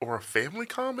workplace or a family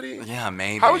comedy. Yeah,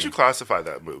 maybe. How would you classify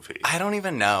that movie? I don't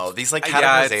even know. These categorizations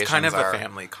yeah, it's kind of a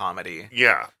family comedy.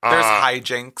 Yeah, there's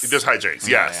hijinks. There's hijinks.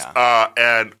 Yes,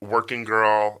 and Working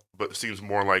Girl, but seems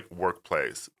more like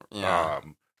workplace. Yeah.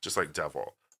 Just like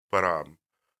Devil, but I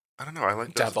don't know. I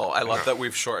like Devil. I love that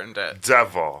we've shortened it.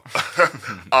 Devil.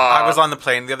 I was on the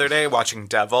plane the other day watching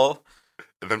Devil.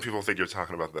 And then people think you're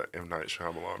talking about the M. Night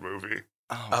Shyamalan movie.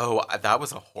 Oh, that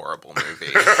was a horrible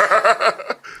movie.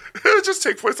 It just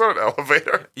takes place on an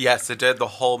elevator. Yes, it did. The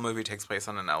whole movie takes place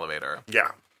on an elevator.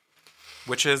 Yeah.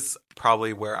 Which is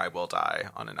probably where I will die,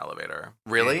 on an elevator.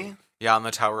 Really? Yeah, on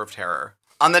the Tower of Terror.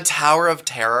 On the Tower of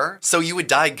Terror? So you would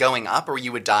die going up, or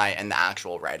you would die in the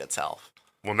actual ride itself?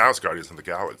 Well, now it's Guardians of the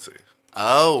Galaxy.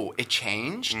 Oh, it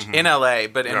changed? Mm-hmm. In LA,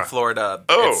 but in Florida,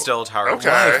 it's still Tower of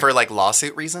Terror. Why? For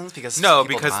lawsuit reasons? Because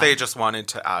they just wanted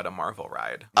to add a Marvel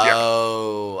ride.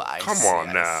 Oh, I Come see.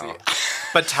 on now.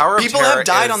 But Tower of People Terror have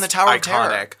died is on the Tower of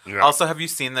iconic. Terror. Yeah. Also, have you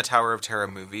seen the Tower of Terror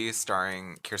movie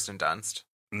starring Kirsten Dunst?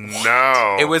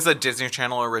 No. It was a Disney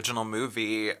Channel original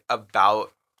movie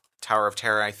about Tower of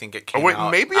Terror. I think it came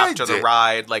out maybe after the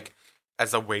ride,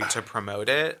 as a way to promote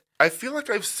it. I feel like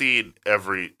I've seen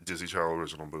every Disney Channel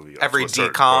original movie. Every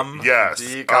DCOM. Yes.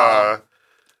 DCOM.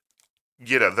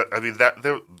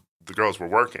 The girls were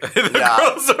working.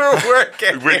 Girls were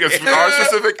working. It's our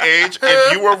specific age.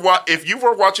 If you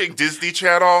were watching Disney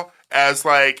Channel as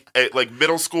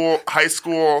middle school, high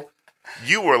school,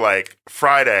 you were like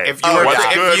Friday. If you were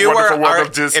Wonderful World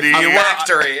of Disney.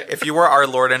 If you were our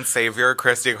Lord and Savior,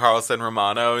 Christy Carlson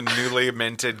Romano, newly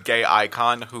minted gay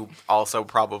icon, who also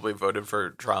probably voted for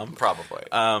Trump. Probably.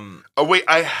 Oh wait,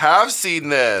 I have seen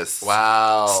this.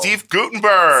 Wow. Steve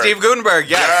Guttenberg.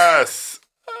 Yes.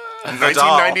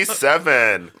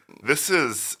 1997. This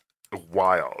is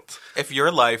wild. If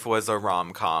your life was a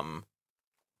rom-com,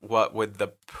 what would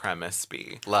the premise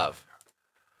be? Love.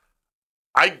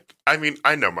 I mean,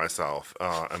 I know myself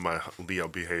and my Leo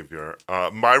behavior.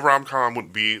 My rom-com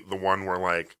would be the one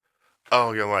where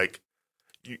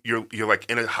you're like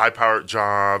in a high-powered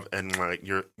job and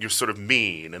you're sort of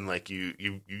mean and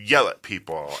you yell at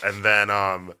people, and then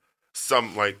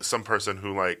some person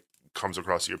who comes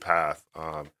across your path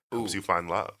helps you find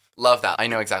love. Love that. I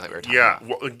know exactly what you're talking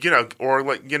about.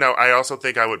 Well, I also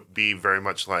think I would be very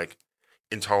much like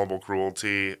Intolerable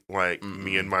Cruelty,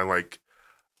 me and my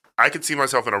I could see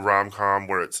myself in a rom-com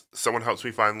where it's someone helps me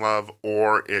find love,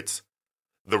 or it's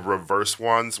the reverse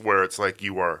ones where it's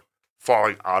you are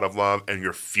falling out of love and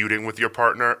you're feuding with your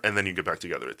partner and then you get back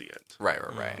together at the end. Right.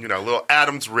 A little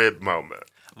Adam's rib moment.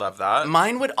 Love that.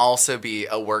 Mine would also be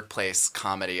a workplace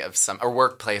comedy or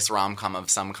workplace rom-com of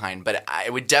some kind, but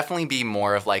it would definitely be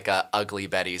more of a Ugly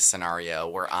Betty scenario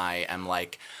where I am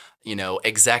you know,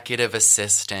 executive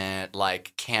assistant,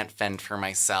 like can't fend for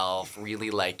myself, really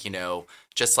like, you know,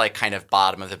 just like kind of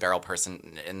bottom of the barrel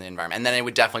person in the environment. And then it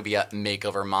would definitely be a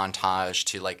makeover montage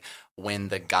to like win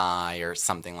the guy or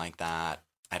something like that.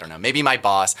 I don't know. Maybe my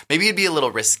boss. Maybe it'd be a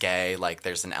little risque. Like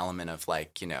there's an element of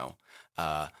like, you know,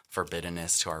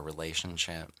 forbiddenness to our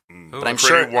relationship. But I'm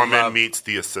sure Pretty Woman meets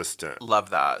the assistant.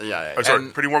 Love that. Yeah. Oh, sorry,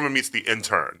 Pretty Woman meets the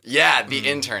intern. Yeah, the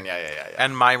intern. Yeah.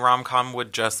 And my rom-com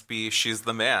would just be She's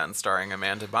the Man, starring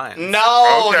Amanda Bynes.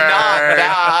 No, not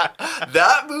that.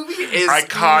 That movie is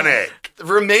iconic.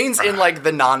 Remains in like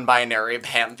the non-binary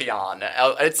pantheon.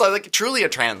 It's like truly a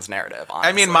trans narrative, honestly.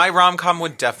 I mean, my rom-com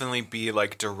would definitely be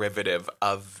like derivative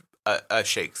of a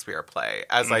Shakespeare play,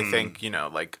 as I think, you know,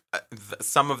 like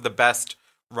some of the best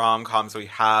rom-coms we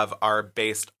have are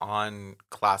based on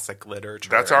classic literature.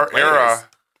 That's our era.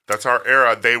 That's our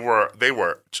era. They were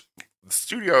the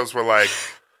studios were like,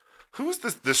 who's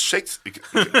this Shakespeare?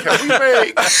 Can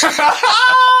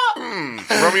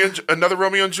we make another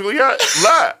Romeo and Juliet?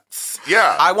 Let's.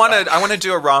 Yeah. I want to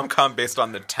do a rom-com based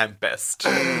on The Tempest.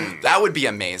 That would be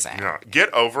amazing. Yeah.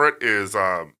 Get Over It is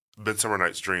Midsummer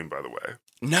Night's Dream, by the way.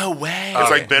 No way. It's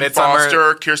like Ben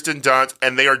Foster, Kirsten Dunst,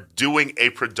 and they are doing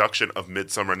a production of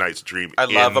Midsummer Night's Dream. I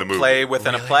love a play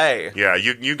within a play. Yeah,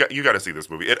 you got to see this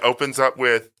movie. It opens up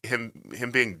with him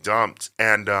being dumped,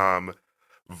 and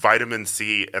Vitamin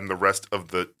C and the rest of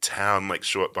the town like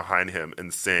show up behind him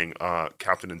and sing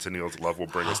Captain and Tennille's Love Will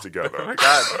Bring Us Together. Oh my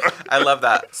God. I love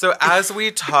that. So as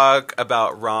we talk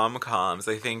about rom-coms,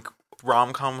 I think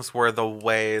rom-coms were the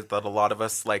way that a lot of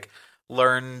us like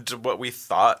learned what we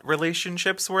thought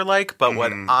relationships were like. But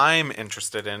what I'm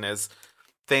interested in is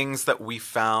things that we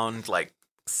found like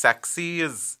sexy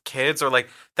as kids, or like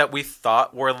that we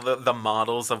thought were the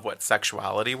models of what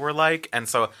sexuality were like. And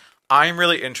so I'm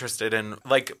really interested in,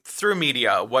 like, through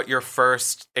media, what your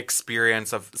first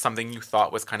experience of something you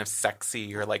thought was kind of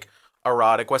sexy or like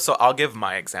erotic was. So I'll give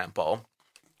my example,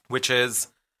 which is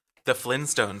the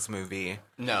Flintstones movie.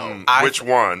 No. Which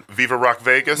one? Viva Rock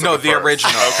Vegas? No, the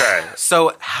original. Okay.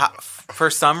 So for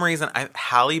some reason,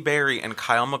 Halle Berry and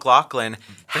Kyle MacLachlan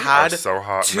had, so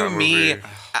hot to in that me, movie.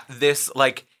 this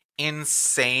like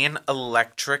insane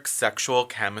electric sexual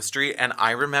chemistry. And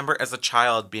I remember as a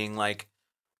child being like,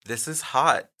 this is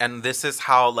hot. And this is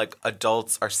how like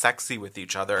adults are sexy with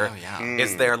each other. Oh, yeah.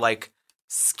 Is there like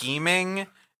scheming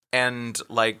and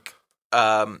like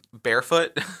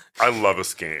barefoot? I love a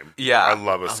scheme. Yeah. I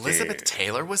love a scheme. Elizabeth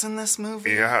Taylor was in this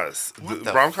movie? Yes. What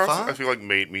rom-coms, fuck? I feel like,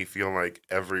 made me feel like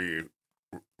every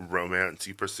romance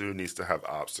you pursue needs to have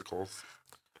obstacles.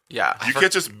 Yeah. You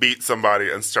can't just beat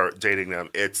somebody and start dating them.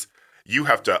 You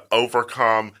have to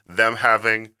overcome them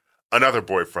having another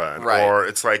boyfriend. Right. Or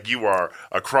it's like you are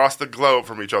across the globe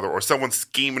from each other, or someone's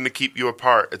scheming to keep you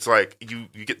apart. It's like you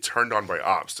get turned on by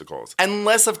obstacles.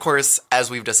 Unless, of course, as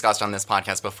we've discussed on this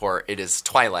podcast before, it is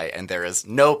Twilight and there is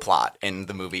no plot in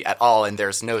the movie at all and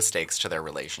there's no stakes to their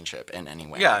relationship in any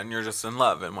way. Yeah, and you're just in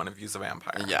love and one of you's a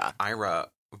vampire. Yeah. Ira,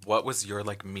 what was your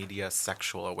like media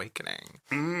sexual awakening?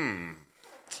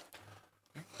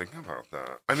 Think about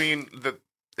that. I mean,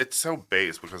 it's so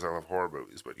base because I love horror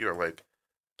movies, but, you know, like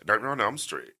Nightmare on Elm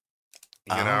Street.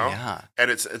 You know? Yeah.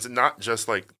 And it's not just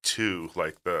like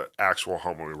like the actual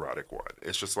homoerotic one.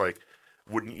 It's just like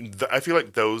I feel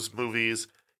like those movies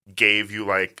gave you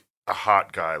like a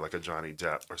hot guy like a Johnny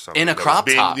Depp or something. In a crop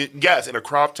top. Yes, in a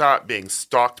crop top, being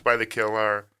stalked by the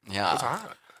killer. Yeah. It was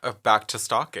hot. Back to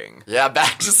stalking. Yeah,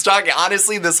 back to stalking.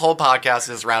 Honestly, this whole podcast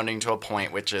is rounding to a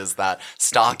point, which is that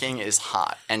stalking is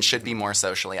hot and should be more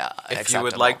socially acceptable. If you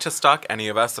would like to stalk any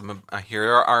of us,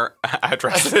 here are our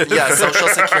addresses. Yeah, social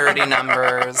security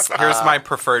numbers. Here's my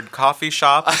preferred coffee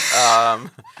shop.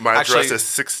 My address is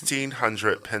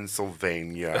 1600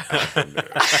 Pennsylvania Avenue.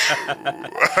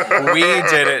 We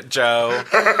did it, Joe.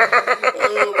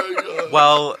 Oh my God.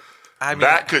 Well, I mean,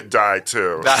 that could die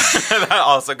too. That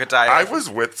also could die. I was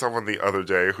with someone the other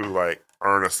day who like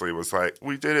earnestly was like,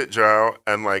 "We did it, Joe,"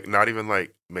 and like not even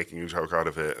like making a joke out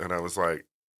of it. And I was like,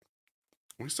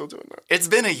 "We still doing that?" It's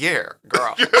been a year,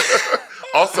 girl.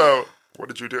 Also, what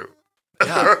did you do?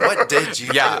 Yeah, what did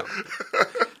you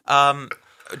do?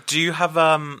 Do you have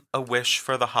a wish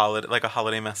for the holiday, like a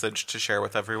holiday message to share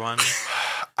with everyone?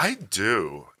 I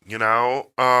do. You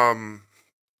know,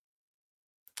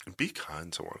 be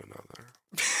kind to one another.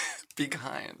 Be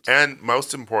kind. And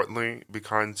most importantly, be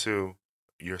kind to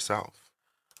yourself.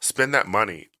 Spend that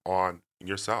money on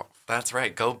yourself. That's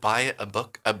right. Go buy a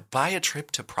book, buy a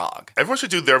trip to Prague. Everyone should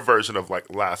do their version of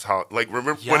like last holiday. Like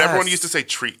remember when everyone used to say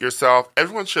treat yourself?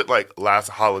 Everyone should like last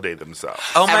holiday themselves.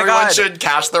 Oh my Everyone God. should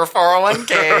cash their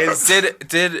 401ks.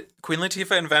 Did Queen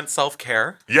Latifah invent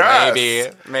self-care?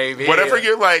 Yes. Maybe. Whatever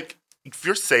you're like, if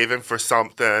you're saving for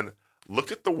something, look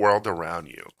at the world around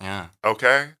you. Yeah.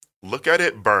 Okay? Look at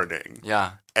it burning.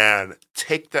 Yeah. And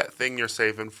take that thing you're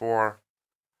saving for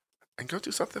and go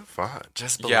do something fun.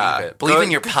 Just believe it. Believe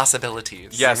in your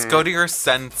possibilities. Yes, go to your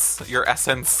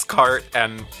Essence cart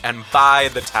and buy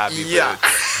the Tabby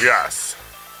boots. Yes.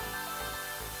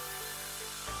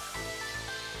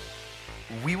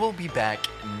 We will be back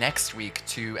next week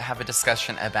to have a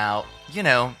discussion about, you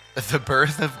know, the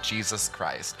birth of Jesus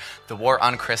Christ, the war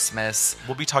on Christmas.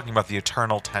 We'll be talking about the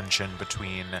eternal tension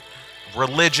between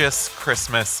religious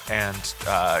Christmas and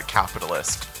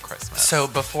capitalist Christmas. So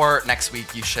before next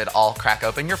week, you should all crack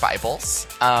open your Bibles,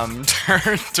 turn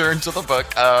to the book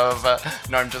of,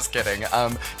 no, I'm just kidding.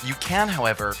 You can,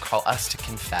 however, call us to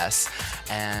confess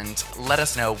and let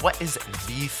us know what is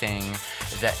the thing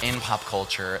that in pop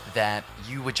culture that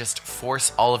you would just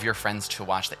force all of your friends to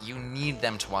watch, that you need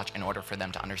them to watch in order for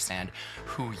them to understand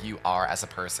who you are as a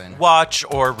person. Watch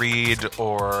or read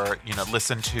or, you know,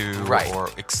 listen to Right. or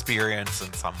experience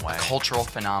in some way. A cultural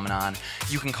phenomenon.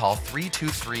 You can call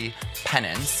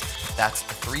 323-PENANCE. That's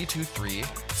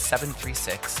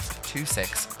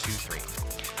 323-736-2623.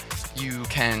 You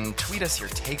can tweet us your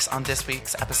takes on this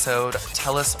week's episode.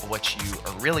 Tell us what you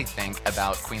really think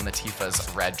about Queen Latifah's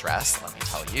red dress. Let me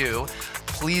tell you.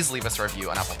 Please leave us a review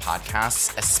on Apple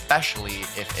Podcasts, especially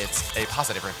if it's a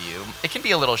positive review. It can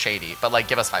be a little shady, but like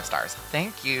give us 5 stars.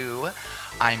 Thank you.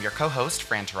 I'm your co-host,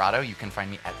 Fran Tirado. You can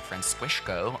find me at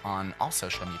FranSquishGo on all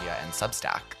social media and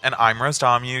Substack. And I'm Rose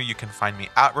Domu. You can find me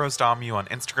at Rose Domu on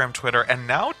Instagram, Twitter, and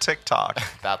now TikTok.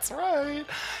 That's right.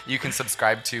 You can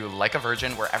subscribe to Like a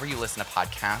Virgin wherever you listen to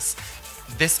podcasts.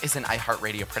 This is an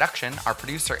iHeartRadio production. Our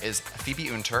producer is Phoebe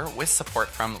Unter with support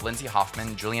from Lindsay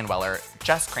Hoffman, Julian Weller,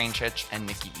 Jess Kranchich, and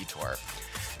Nikki Etor.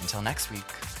 Until next week,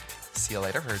 see you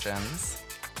later, virgins.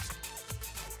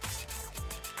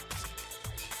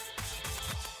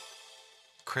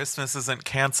 Christmas isn't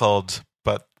canceled,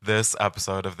 but this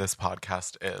episode of this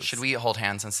podcast is. Should we hold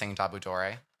hands and sing Dahu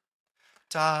Dore?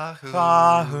 Dahu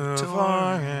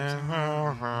Dore.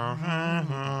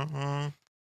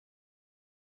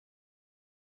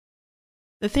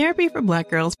 The Therapy for Black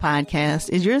Girls podcast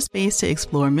is your space to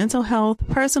explore mental health,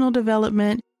 personal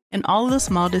development, and all of the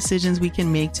small decisions we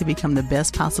can make to become the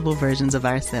best possible versions of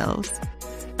ourselves.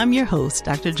 I'm your host,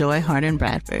 Dr. Joy Harden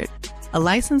Bradford, a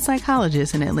licensed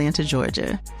psychologist in Atlanta,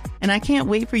 Georgia, and I can't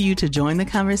wait for you to join the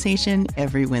conversation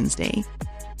every Wednesday.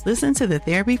 Listen to the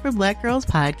Therapy for Black Girls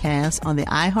podcast on the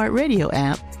iHeartRadio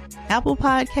app, Apple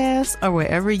Podcasts, or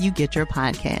wherever you get your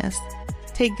podcasts.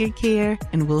 Take good care,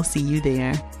 and we'll see you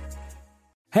there.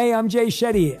 Hey, I'm Jay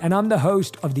Shetty, and I'm the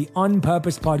host of the On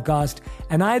Purpose podcast,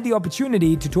 and I had the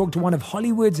opportunity to talk to one of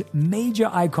Hollywood's major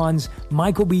icons,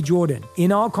 Michael B. Jordan.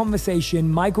 In our conversation,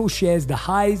 Michael shares the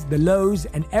highs, the lows,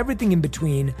 and everything in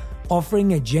between,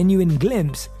 offering a genuine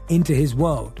glimpse into his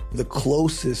world. The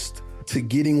closest to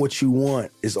getting what you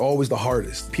want is always the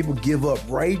hardest. People give up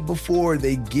right before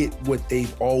they get what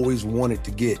they've always wanted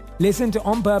to get. Listen to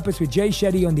On Purpose with Jay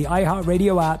Shetty on the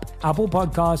iHeartRadio app, Apple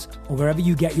Podcasts, or wherever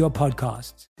you get your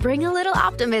podcasts. Bring a little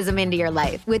optimism into your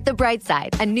life with The Bright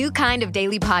Side, a new kind of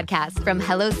daily podcast from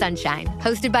Hello Sunshine,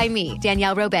 hosted by me,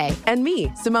 Danielle Robay. And me,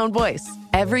 Simone Boyce.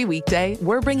 Every weekday,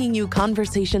 we're bringing you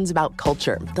conversations about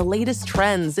culture, the latest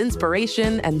trends,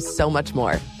 inspiration, and so much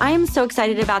more. I am so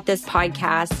excited about this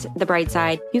podcast, The Bright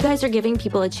Side. You guys are giving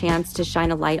people a chance to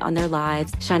shine a light on their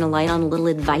lives, shine a light on a little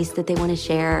advice that they want to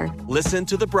share. Listen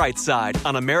to The Bright Side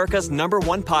on America's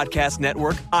 #1 podcast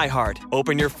network, iHeart.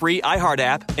 Open your free iHeart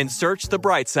app and search The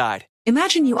Bright Side.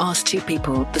 Imagine you ask 2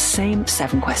 people the same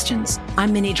 7 questions.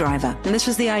 I'm Minnie Driver, and this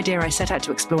was the idea I set out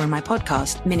to explore in my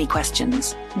podcast, Mini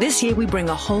Questions. This year, we bring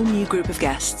a whole new group of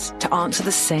guests to answer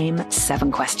the same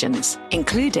 7 questions,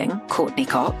 including Courtney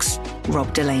Cox,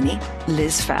 Rob Delaney,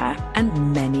 Liz Phair,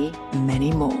 and many,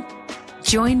 many more.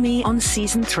 Join me on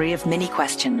Season 3 of Mini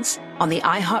Questions on the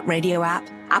iHeartRadio app,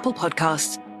 Apple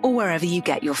Podcasts, or wherever you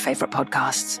get your favorite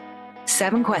podcasts.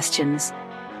 7 questions,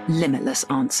 limitless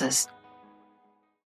answers.